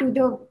add to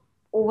the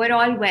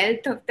overall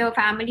wealth of the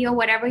family or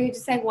whatever. You're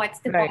just like, what's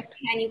the point?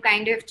 And you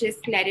kind of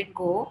just let it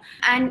go.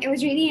 And it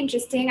was really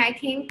interesting, I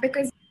think,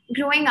 because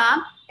growing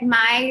up,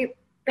 my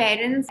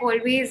parents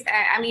always,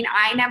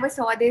 I never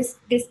saw this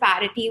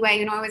disparity where,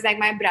 it was like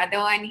my brother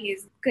and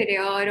his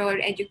career or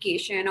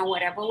education or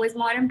whatever was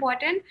more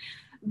important.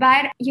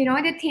 But,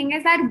 the thing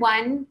is that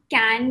one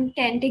can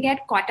tend to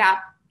get caught up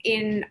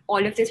in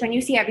all of this when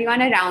you see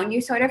everyone around you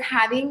sort of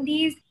having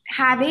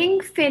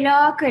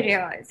filler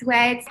careers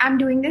where I'm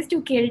doing this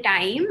to kill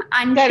time.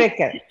 Correct.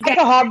 Like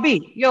a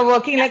hobby. You're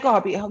working like a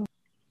hobby.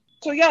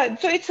 So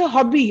it's a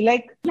hobby,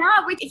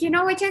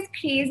 which is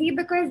crazy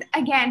because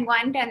again,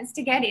 one tends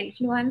to get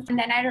influenced. And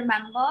then I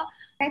remember,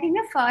 I think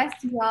the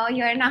first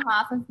year and a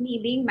half of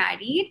me being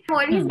married,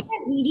 I've always been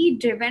a really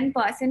driven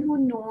person who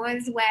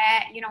knows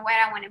where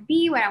I want to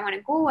be, where I want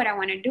to go, what I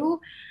want to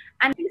do.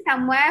 And I think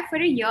somewhere for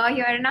a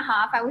year and a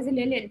half, I was a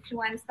little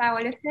influenced by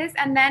all of this.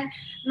 And then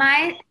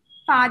my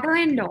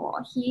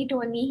father-in-law, he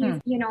told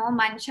me,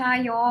 Mancha,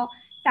 you're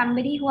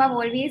somebody who I've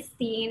always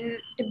seen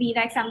to be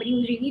like somebody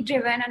who's really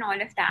driven and all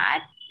of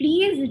that.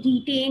 Please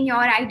retain your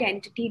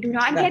identity. Do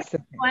not get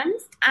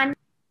influenced. And,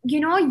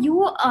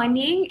 you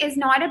earning is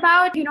not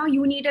about,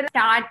 you need to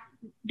start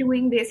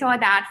doing this or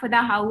that for the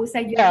house.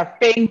 Like,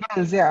 paying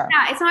bills, Yeah,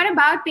 it's not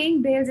about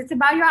paying bills. It's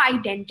about your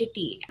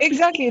identity.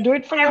 Exactly. Do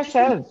it for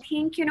yourself. I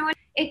think,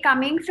 it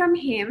coming from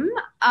him,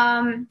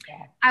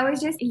 I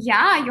was just,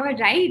 you're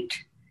right.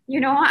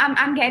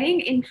 I'm getting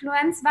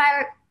influenced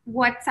by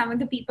what some of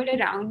the people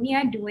around me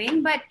are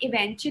doing, but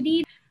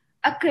eventually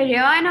a career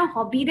and a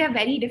hobby, they're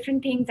very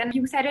different things. And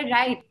you said it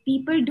right.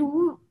 People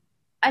do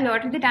a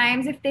lot of the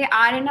times, if they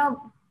are in a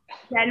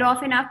well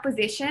off enough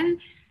position,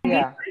 they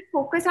Yeah.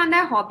 will focus on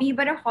their hobby,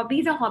 but a hobby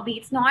is a hobby.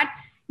 It's not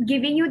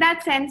giving you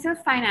that sense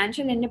of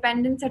financial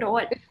independence at all.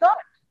 It's not.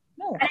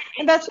 No.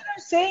 And that's what I'm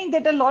saying,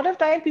 that a lot of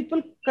time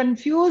people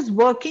confuse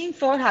working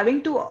for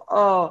having to,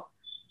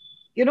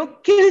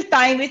 kill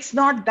time. It's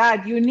not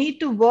that. You need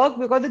to work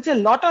because it's a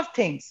lot of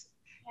things.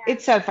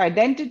 It's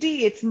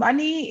self-identity, it's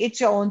money, it's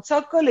your own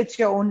circle, it's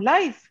your own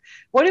life.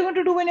 What are you going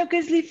to do when your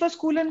kids leave for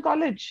school and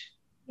college?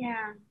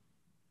 Yeah.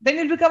 Then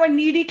you'll become a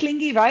needy,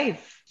 clingy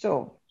wife.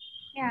 So,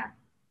 Yeah.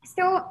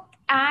 So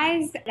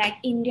as like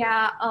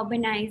India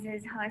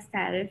urbanizes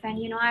herself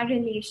and our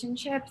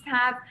relationships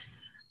have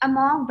a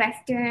more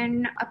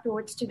Western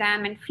approach to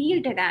them and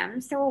feel to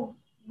them. So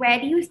where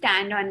do you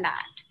stand on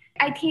that?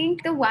 I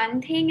think the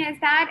one thing is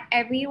that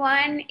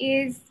everyone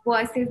is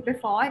versus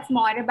before. It's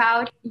more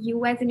about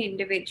you as an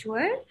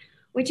individual,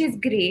 which is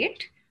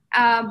great.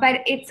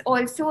 But it's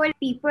also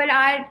people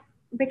are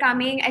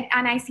becoming,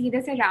 and I see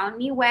this around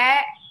me, where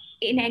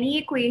in any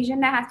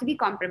equation there has to be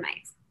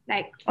compromise.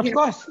 Like, of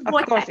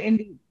both course, sides.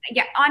 indeed.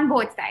 Yeah, on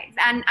both sides.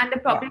 And the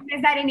Yeah. problem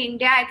is that in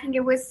India, I think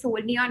it was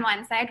solely on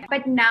one side.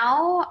 But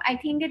now I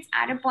think it's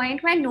at a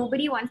point where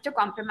nobody wants to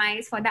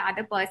compromise for the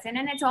other person.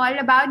 And it's all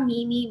about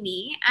me, me,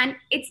 me. And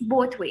it's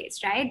both ways,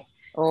 right?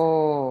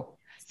 Oh,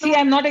 see, So,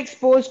 I'm not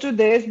exposed to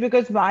this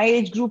because my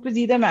age group is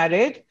either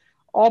married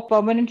or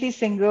permanently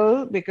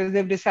single because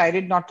they've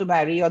decided not to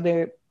marry or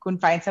they couldn't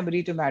find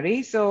somebody to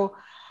marry. So,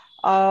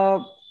 uh,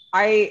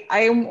 I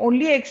am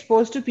only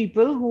exposed to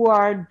people who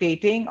are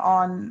dating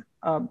on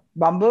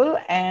Bumble,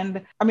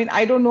 and I mean,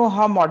 I don't know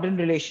how modern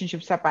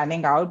relationships are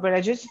panning out, but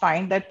I just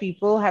find that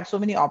people have so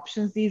many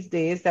options these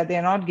days that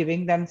they're not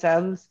giving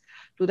themselves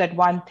to that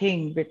one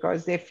thing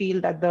because they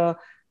feel that the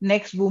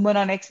next woman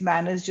or next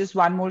man is just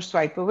one more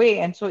swipe away.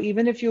 And so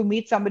even if you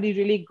meet somebody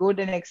really good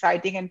and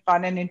exciting and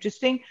fun and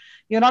interesting,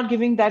 you're not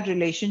giving that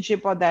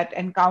relationship or that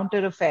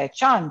encounter a fair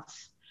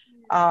chance.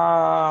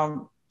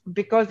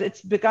 Because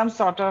it's become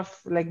sort of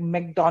like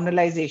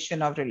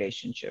McDonaldization of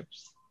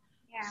relationships.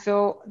 yeah.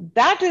 So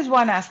that is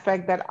one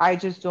aspect that I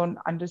just don't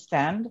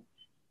understand.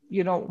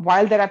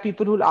 While there are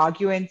people who'll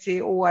argue and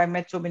say, oh, I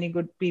met so many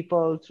good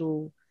people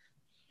through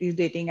these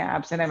dating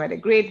apps and I met a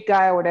great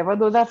guy or whatever,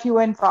 those are few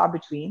and far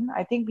between.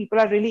 I think people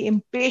are really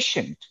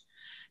impatient.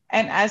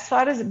 And as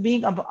far as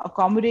being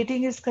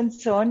accommodating is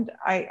concerned,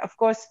 of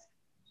course,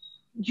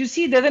 you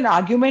see, there's an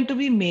argument to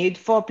be made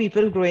for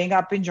people growing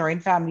up in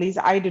joint families.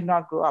 I did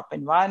not grow up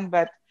in one,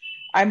 but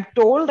I'm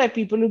told that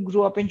people who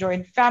grew up in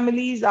joint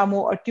families are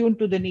more attuned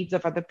to the needs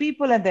of other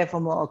people and therefore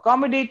more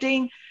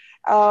accommodating.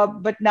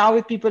 But now,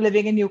 with people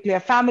living in nuclear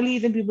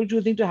families and people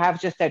choosing to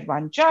have just that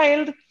one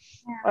child,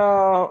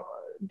 uh,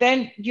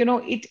 then,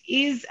 it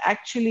is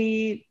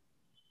actually,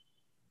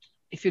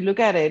 if you look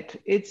at it,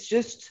 it's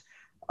just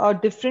a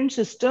different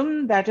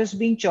system that is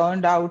being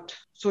churned out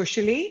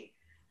socially.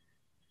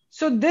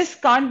 So this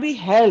can't be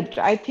helped.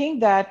 I think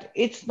that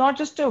it's not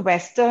just a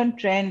Western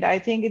trend. I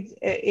think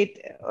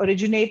it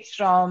originates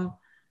from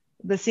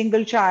the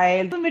single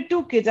child. Even with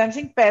two kids, I'm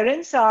saying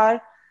parents are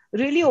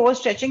really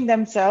overstretching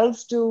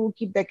themselves to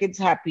keep their kids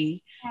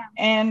happy. Yeah.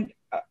 And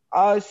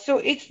so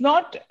it's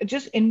not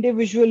just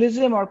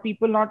individualism or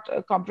people not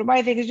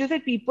compromising. It's just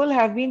that people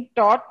have been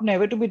taught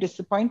never to be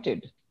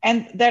disappointed,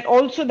 and that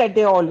also that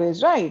they're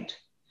always right.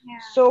 Yeah.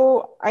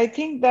 So I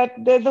think that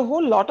there's a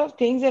whole lot of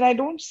things, and I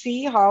don't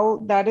see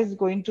how that is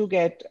going to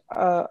get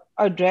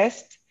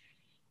addressed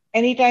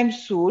anytime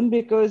soon.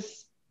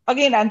 Because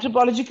again,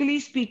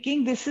 anthropologically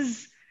speaking, this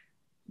has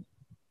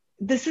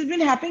been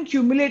happening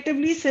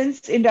cumulatively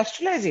since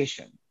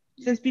industrialization,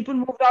 since people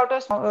moved out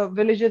of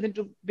villages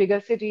into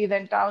bigger cities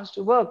and towns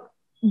to work.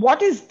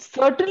 What is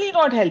certainly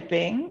not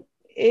helping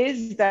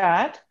is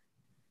that,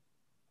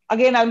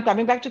 again, I'm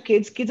coming back to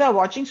kids. Kids are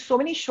watching so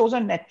many shows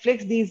on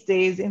Netflix these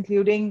days,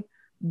 including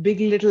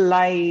Big Little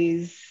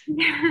Lies,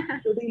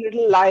 Pretty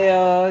Little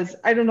Liars.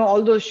 I don't know,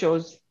 all those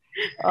shows.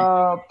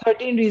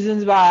 13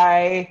 Reasons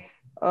Why,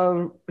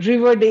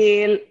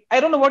 Riverdale. I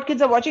don't know what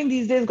kids are watching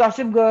these days,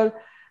 Gossip Girl.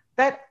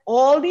 That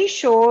all these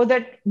shows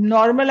that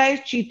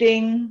normalize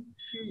cheating,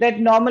 that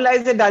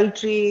normalize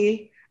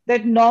adultery,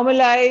 that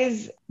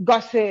normalize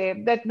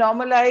gossip, that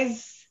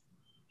normalize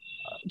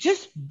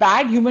just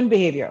bad human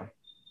behavior,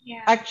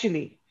 Yeah.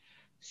 actually.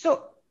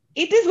 So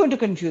it is going to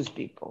confuse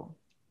people.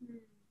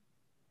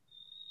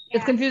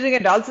 It's Yeah. confusing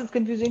adults, it's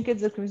confusing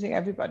kids, it's confusing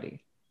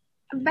everybody.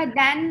 But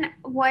then,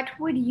 what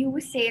would you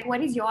say?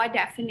 What is your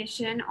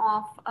definition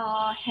of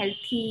a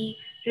healthy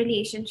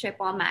relationship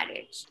or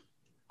marriage?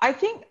 I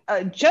think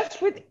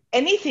just with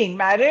anything,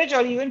 marriage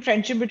or even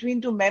friendship between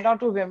two men or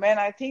two women,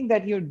 I think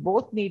that you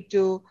both need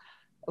to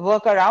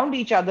work around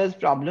each other's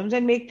problems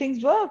and make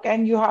things work.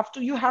 And you have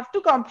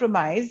to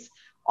compromise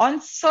on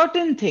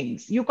certain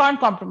things. You can't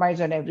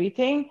compromise on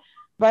everything,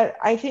 but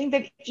I think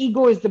that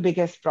ego is the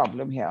biggest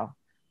problem here.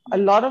 A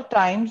lot of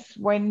times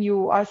when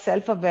you are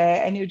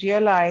self-aware and you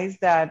realize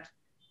that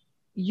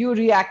you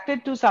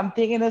reacted to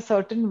something in a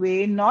certain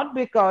way, not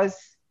because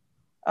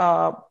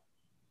uh,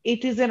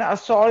 it is an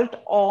assault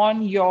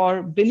on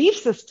your belief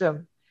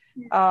system,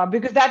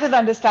 because that is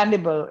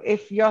understandable.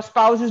 If your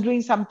spouse is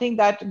doing something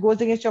that goes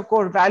against your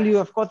core value,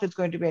 of course, it's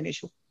going to be an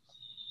issue.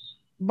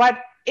 But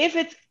if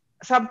it's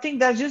something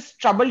that just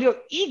trouble your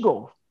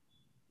ego,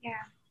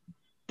 Yeah.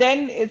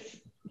 then it's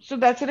so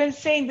that's what I'm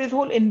saying. This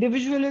whole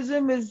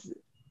individualism is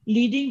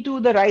leading to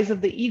the rise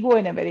of the ego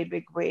in a very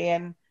big way,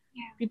 and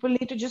Yeah. people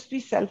need to just be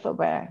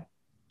self-aware.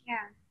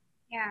 Yeah,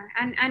 yeah,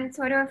 and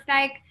sort of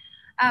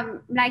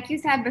like you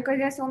said, because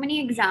there's so many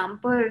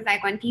examples,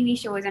 like on TV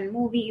shows and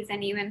movies,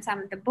 and even some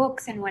of the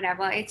books and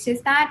whatever. It's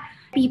just that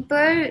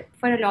people,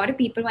 for a lot of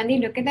people, when they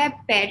look at their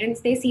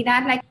parents, they see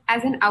that like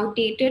as an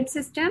outdated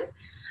system.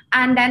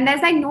 And then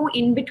there's like no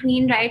in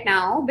between right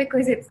now,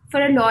 because it's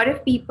for a lot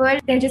of people,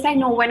 they're just like,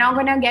 no, we're not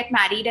going to get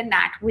married in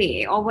that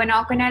way, or we're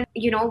not going to,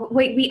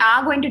 we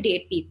are going to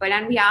date people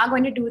and we are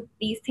going to do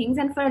these things.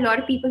 And for a lot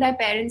of people, their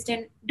parents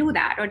didn't do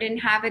that or didn't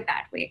have it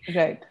that way.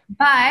 Right.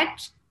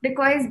 But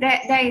because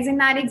there isn't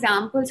that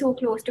example so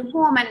close to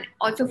home, and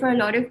also for a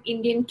lot of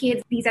Indian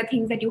kids, these are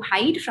things that you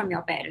hide from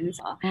your parents.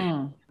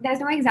 There's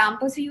no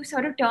example, so you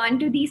sort of turn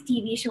to these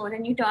TV shows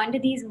and you turn to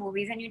these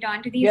movies and you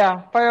turn to these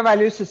for your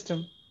value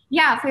system.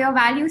 Yeah, for your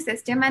value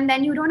system, and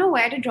then you don't know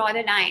where to draw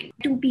the line.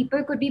 Two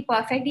people could be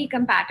perfectly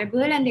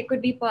compatible and they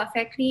could be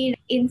perfectly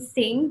in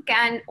sync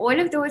and all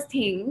of those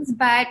things,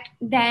 but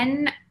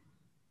then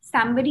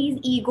somebody's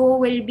ego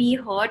will be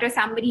hurt, or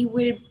somebody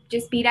will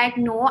just be like,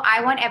 no,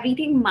 I want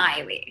everything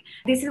my way.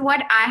 This is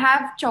what I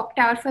have chalked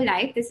out for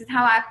life. This is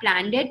how I've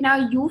planned it. Now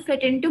you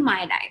fit into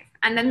my life.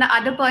 And then the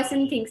other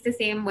person thinks the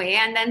same way.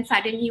 And then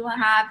suddenly you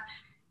have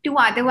two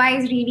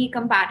otherwise really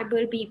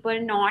compatible people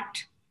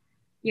not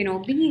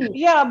being.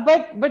 Yeah,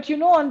 but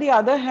on the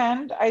other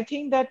hand, I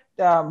think that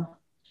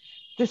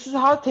this is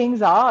how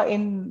things are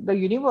in the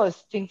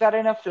universe. Things are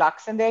in a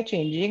flux and they're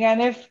changing.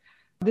 And if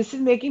this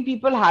is making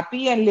people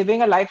happy and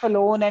living a life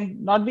alone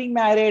and not being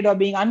married or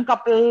being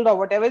uncoupled or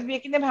whatever is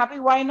making them happy,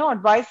 why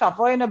not? Why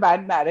suffer in a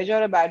bad marriage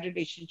or a bad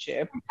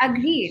relationship?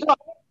 Agreed. So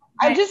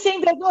I'm just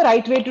saying there's no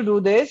right way to do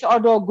this,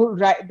 or no good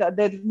right.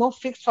 There's no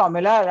fixed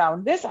formula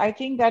around this. I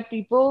think that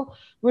people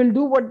will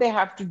do what they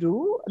have to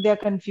do. They're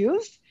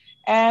confused.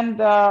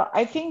 And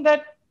I think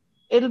that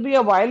it'll be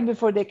a while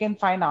before they can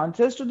find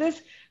answers to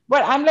this.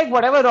 But I'm like,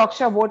 whatever rocks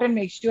your boat and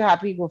makes you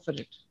happy, go for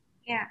it.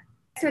 Yeah.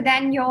 So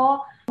then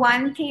your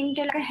one thing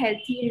to like a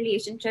healthy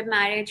relationship,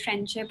 marriage,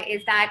 friendship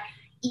is that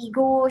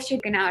ego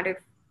should get out of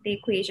the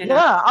equation.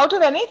 Yeah, out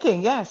of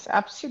anything. Yes,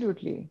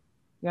 absolutely.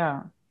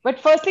 Yeah. But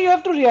firstly, you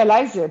have to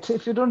realize it.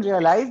 If you don't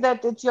realize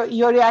that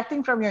you're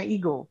reacting from your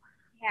ego,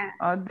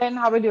 then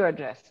how will you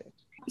address it?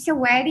 So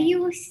where do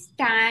you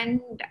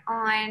stand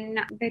on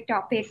the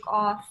topic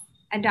of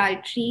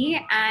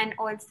adultery, and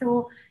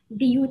also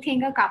do you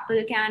think a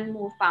couple can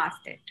move past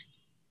it?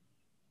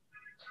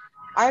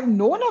 I've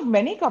known of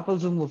many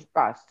couples who moved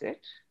past it,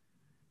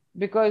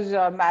 because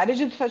marriage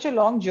is such a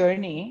long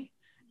journey.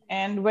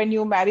 And when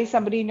you marry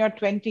somebody in your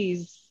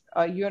 20s,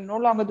 you're no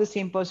longer the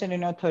same person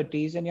in your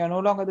 30s, and you're no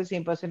longer the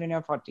same person in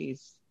your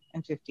 40s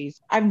and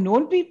 50s. I've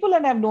known people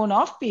and I've known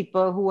of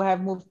people who have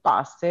moved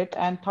past it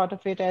and thought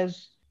of it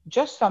as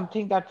just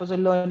something that was a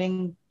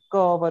learning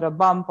curve or a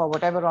bump or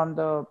whatever on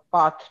the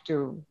path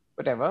to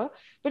whatever.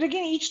 But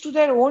again, each to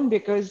their own,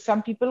 because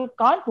some people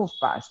can't move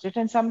past it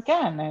and some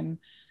can. And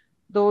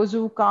those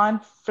who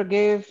can't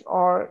forgive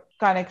or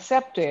can't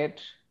accept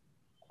it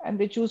and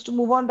they choose to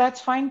move on, that's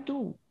fine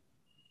too.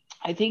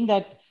 I think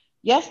that,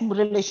 yes,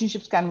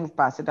 relationships can move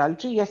past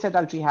adultery. Yes,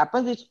 adultery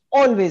happens. It's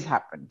always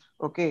happened.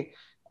 Okay.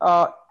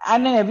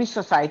 And in every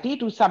society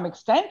to some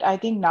extent, I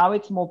think now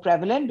it's more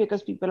prevalent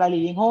because people are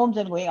leaving homes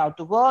and going out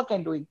to work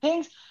and doing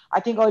things. I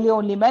think earlier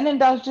only men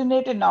indulged in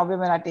it, and now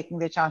women are taking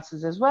their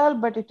chances as well,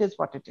 but it is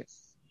what it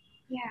is.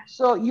 Yeah.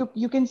 So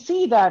you can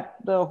see that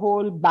the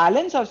whole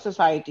balance of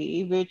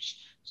society, which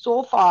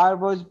so far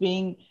was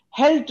being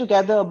held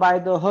together by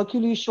the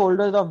Hercules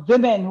shoulders of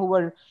women who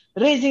were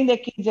raising their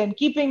kids and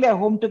keeping their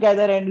home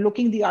together and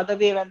looking the other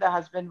way when the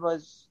husband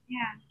was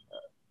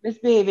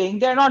misbehaving.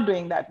 They're not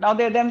doing that. Now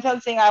they're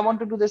themselves saying, I want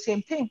to do the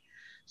same thing.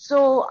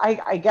 So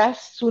I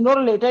guess sooner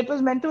or later it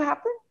was meant to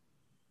happen.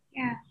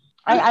 Yeah.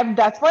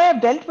 That's why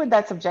I've dealt with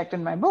that subject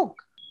in my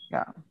book.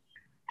 Yeah.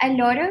 A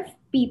lot of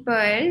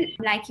people,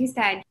 like you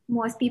said,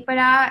 most people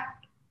are,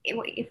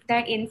 if they're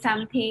in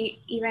something,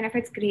 even if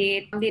it's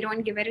great, they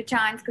don't give it a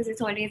chance because it's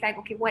always like,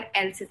 okay, what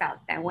else is out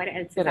there? What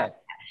else is out there?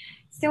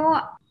 So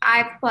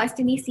I've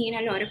personally seen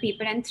a lot of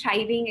people in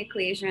thriving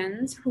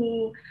equations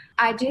who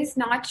are just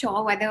not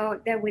sure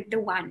whether they're with the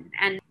one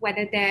and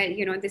whether they're,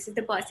 this is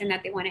the person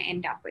that they want to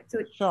end up with. So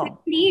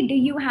simply, do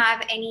you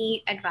have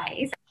any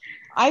advice?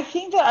 I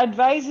think the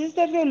advice is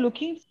that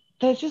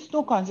there's just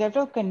no concept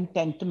of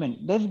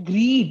contentment. There's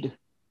greed.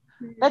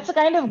 Mm-hmm. That's a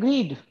kind of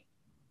greed.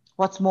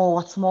 What's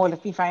more?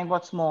 Let me find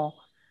what's more.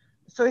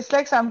 So it's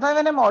like sometimes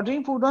when I'm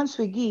ordering food on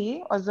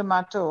Swiggy or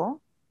Zomato,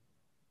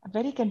 I'm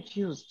very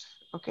confused.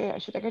 Okay,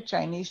 should I get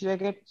Chinese? Should I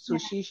get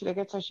sushi? Should I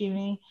get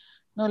sashimi?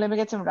 No, let me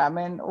get some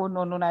ramen. Oh,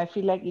 no, I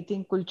feel like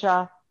eating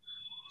kulcha.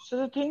 So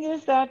the thing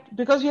is that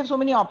because we have so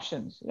many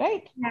options,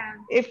 right? Yeah.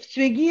 If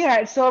Swiggy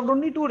had served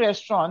only 2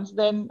 restaurants,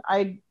 then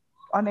I,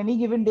 on any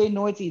given day,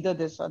 know it's either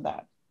this or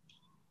that.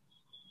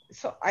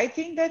 So I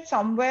think that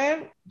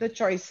somewhere the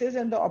choices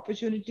and the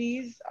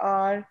opportunities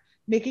are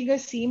making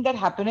us seem that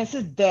happiness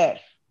is there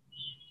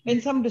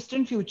in some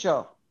distant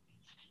future.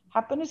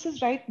 Happiness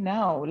is right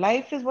now.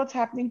 Life is what's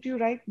happening to you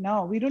right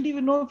now. We don't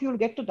even know if you'll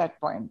get to that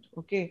point.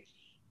 Okay.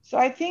 So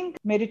I think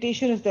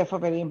meditation is therefore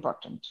very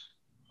important,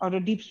 or a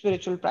deep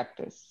spiritual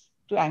practice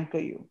to anchor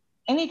you.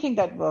 Anything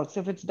that works.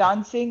 If it's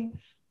dancing,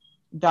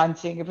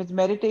 dancing. If it's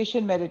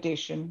meditation,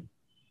 meditation.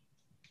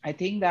 I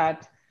think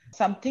that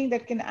something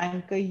that can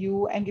anchor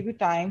you and give you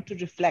time to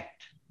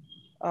reflect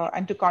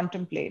and to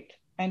contemplate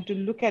and to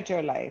look at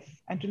your life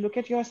and to look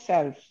at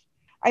yourself.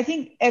 I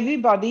think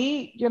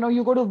everybody,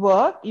 you go to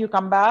work, you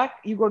come back,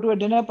 you go to a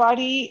dinner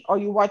party, or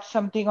you watch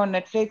something on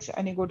Netflix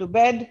and you go to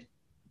bed.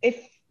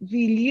 If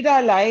we lead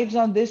our lives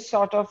on this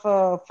sort of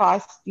a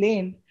fast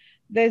lane,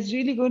 there's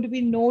really going to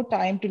be no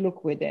time to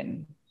look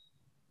within.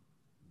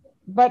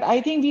 But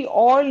I think we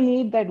all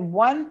need that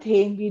one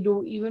thing we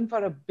do, even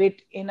for a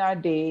bit in our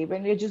day,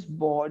 when we're just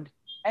bored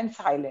and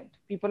silent.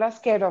 People are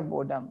scared of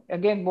boredom.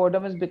 Again,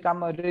 boredom has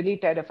become a really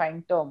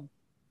terrifying term.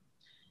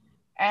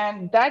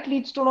 And that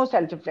leads to no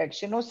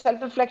self-reflection. No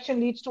self-reflection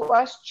leads to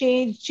us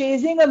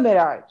chasing a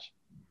mirage.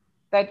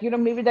 That,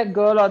 maybe that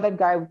girl or that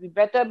guy would be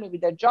better. Maybe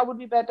that job would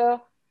be better.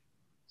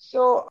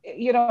 So,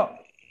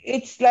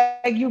 it's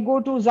like you go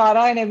to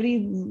Zara and every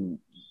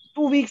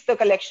 2 weeks the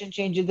collection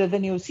changes. There's a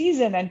new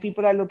season and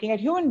people are looking at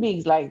human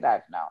beings like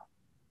that now.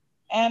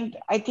 And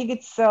I think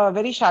it's a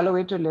very shallow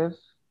way to live.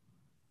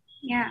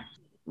 Yeah.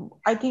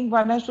 I think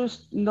one has to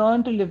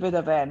learn to live with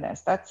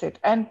awareness. That's it.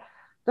 And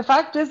the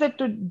fact is that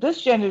to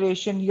this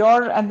generation,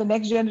 your and the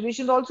next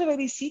generation is also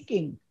very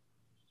seeking.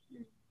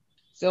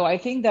 So I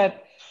think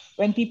that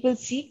when people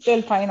seek,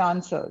 they'll find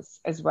answers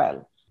as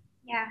well.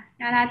 Yeah,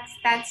 no,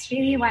 that's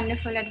really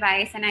wonderful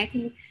advice. And I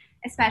think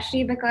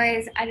especially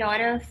because a lot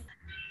of,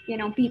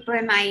 people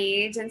my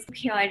age and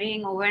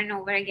hearing over and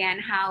over again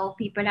how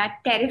people are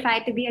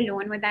terrified to be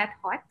alone with their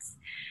thoughts.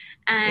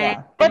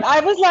 And But I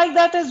was like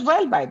that as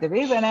well, by the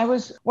way, when I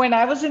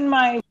was in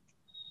my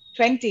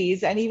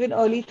 20s and even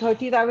early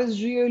 30s, I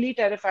was really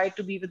terrified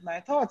to be with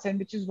my thoughts. And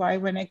which is why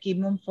when I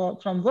came home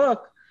from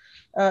work,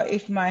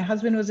 if my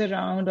husband was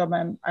around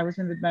or I was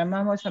with my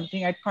mom or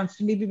something, I'd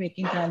constantly be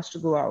making plans to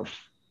go out.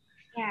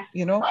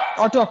 Yeah.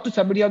 Or talk to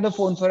somebody on the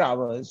phone for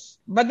hours.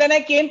 But then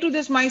I came to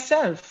this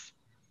myself.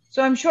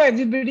 So I'm sure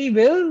everybody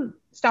will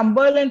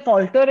stumble and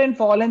falter and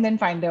fall and then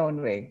find their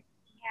own way.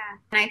 Yeah.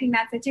 And I think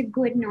that's such a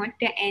good note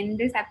to end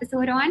this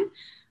episode on.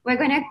 We're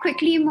going to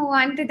quickly move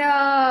on to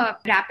the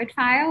rapid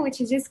fire,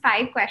 which is just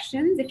 5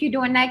 questions. If you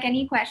don't like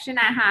any question,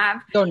 I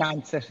have don't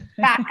answer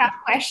backup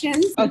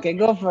questions. Okay,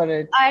 go for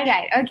it. All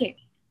right. Okay.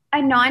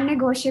 A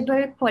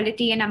non-negotiable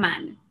quality in a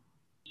man.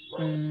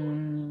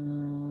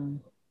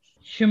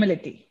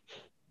 Humility.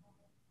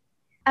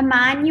 A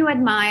man you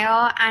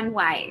admire and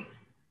why?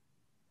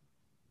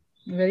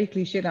 Very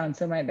cliched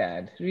answer, my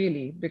dad,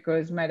 really,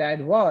 because my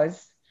dad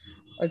was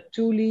a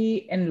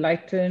truly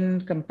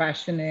enlightened,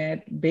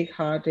 compassionate,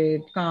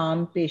 big-hearted,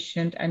 calm,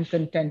 patient, and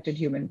contented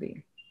human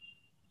being.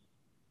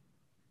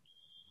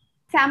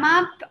 Sum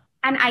up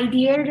an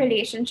ideal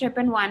relationship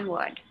in one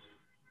word.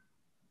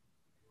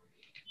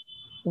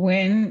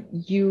 When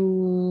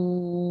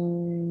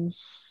you...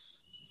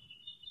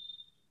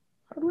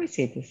 How do I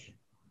say this?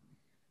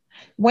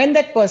 When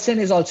that person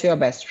is also your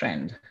best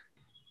friend.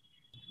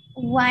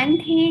 One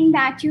thing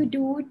that you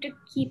do to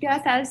keep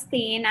yourself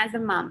sane as a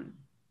mom.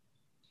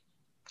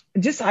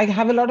 I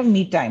have a lot of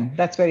me time.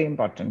 That's very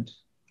important.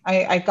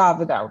 I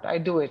carve it out. I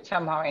do it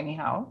somehow,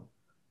 anyhow.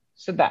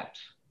 So that.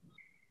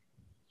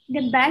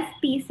 The best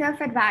piece of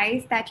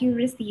advice that you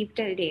received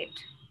till date.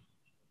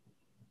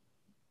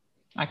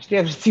 Actually,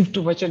 I've received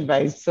too much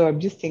advice. So I'm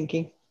just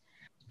thinking.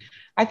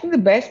 I think the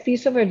best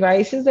piece of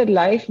advice is that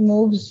life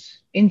moves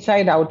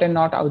inside out and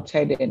not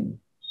outside in.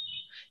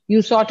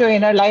 You sort your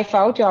inner life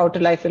out, your outer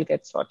life will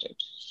get sorted.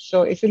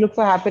 So if you look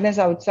for happiness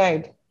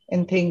outside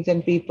in things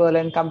and people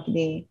and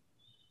company,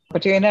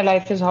 but your inner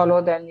life is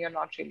hollow, then you're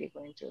not really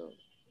going to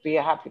be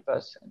a happy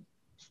person.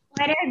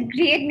 What a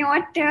great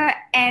note to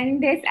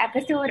end this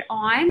episode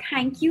on.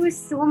 Thank you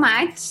so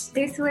much.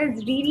 This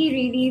was really,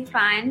 really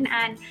fun.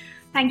 And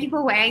thank you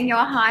for wearing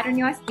your heart on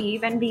your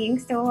sleeve and being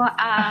so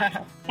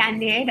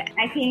candid.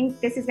 I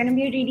think this is going to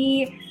be a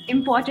really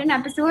important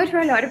episode for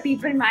a lot of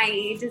people my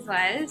age as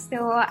well.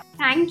 So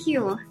thank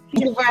you.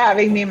 Thank you for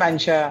having me,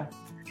 Mansha.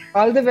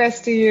 All the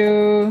best to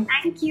you.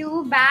 Thank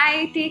you.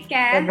 Bye. Take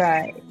care.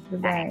 Bye-bye.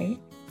 Bye-bye.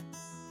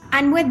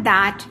 And with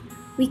that,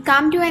 we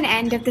come to an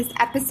end of this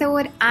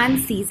episode and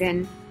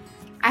season.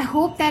 I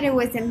hope that it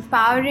was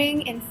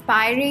empowering,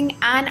 inspiring,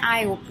 and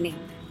eye-opening.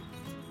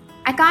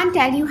 I can't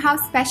tell you how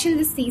special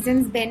this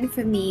season's been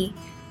for me.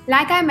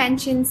 Like I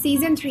mentioned,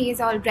 season 3 is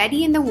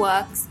already in the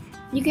works.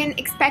 You can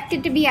expect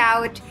it to be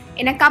out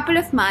in a couple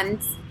of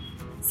months.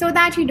 So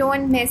that you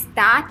don't miss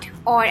that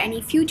or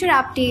any future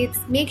updates,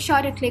 make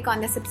sure to click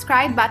on the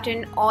subscribe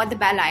button or the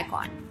bell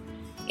icon.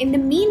 In the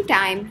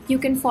meantime, you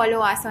can follow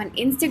us on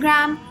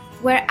Instagram.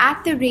 We're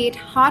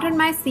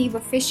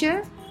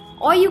 @HeartOnMySleeveOfficial,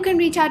 or you can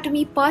reach out to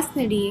me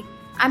personally.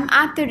 I'm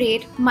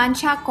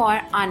 @Mancha Kaur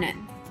Anand.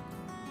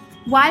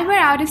 While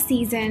we're out of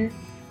season,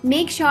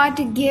 make sure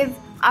to give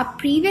our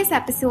previous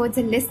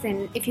episodes a listen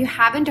if you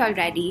haven't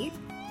already.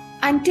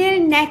 Until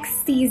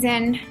next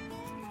season,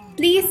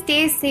 please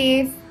stay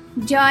safe.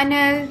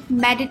 Journal,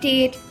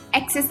 meditate,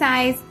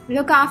 exercise,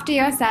 look after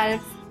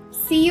yourself.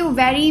 See you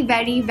very,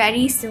 very,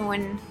 very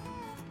soon.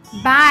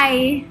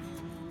 Bye.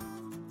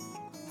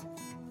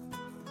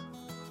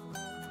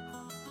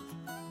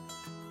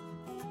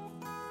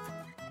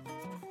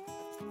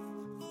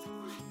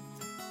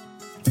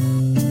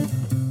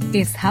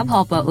 इस hub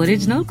hopper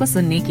original को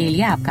सुनने के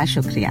लिए आपका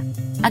शुक्रिया।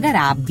 अगर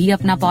आप भी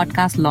अपना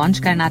पॉडकास्ट लॉन्च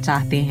करना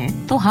चाहते हैं,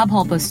 तो हब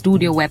हॉपर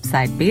स्टूडियो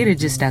वेबसाइट पे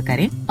रजिस्टर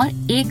करें और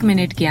 1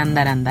 मिनट के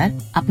अंदर अंदर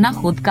अपना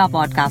खुद का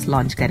पॉडकास्ट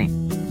लॉन्च करें।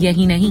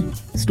 यही नहीं,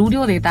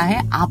 स्टूडियो देता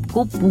है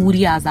आपको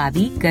पूरी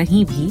आजादी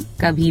कहीं भी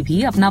कभी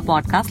भी अपना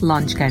पॉडकास्ट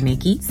लॉन्च करने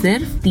की,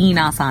 सिर्फ 3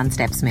 आसान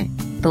स्टेप्स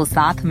में। तो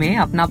साथ में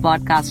अपना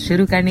पॉडकास्ट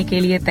शुरू करने के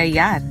लिए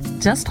तैयार?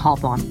 Just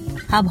hop on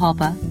Hub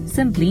Hopper,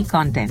 simply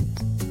content.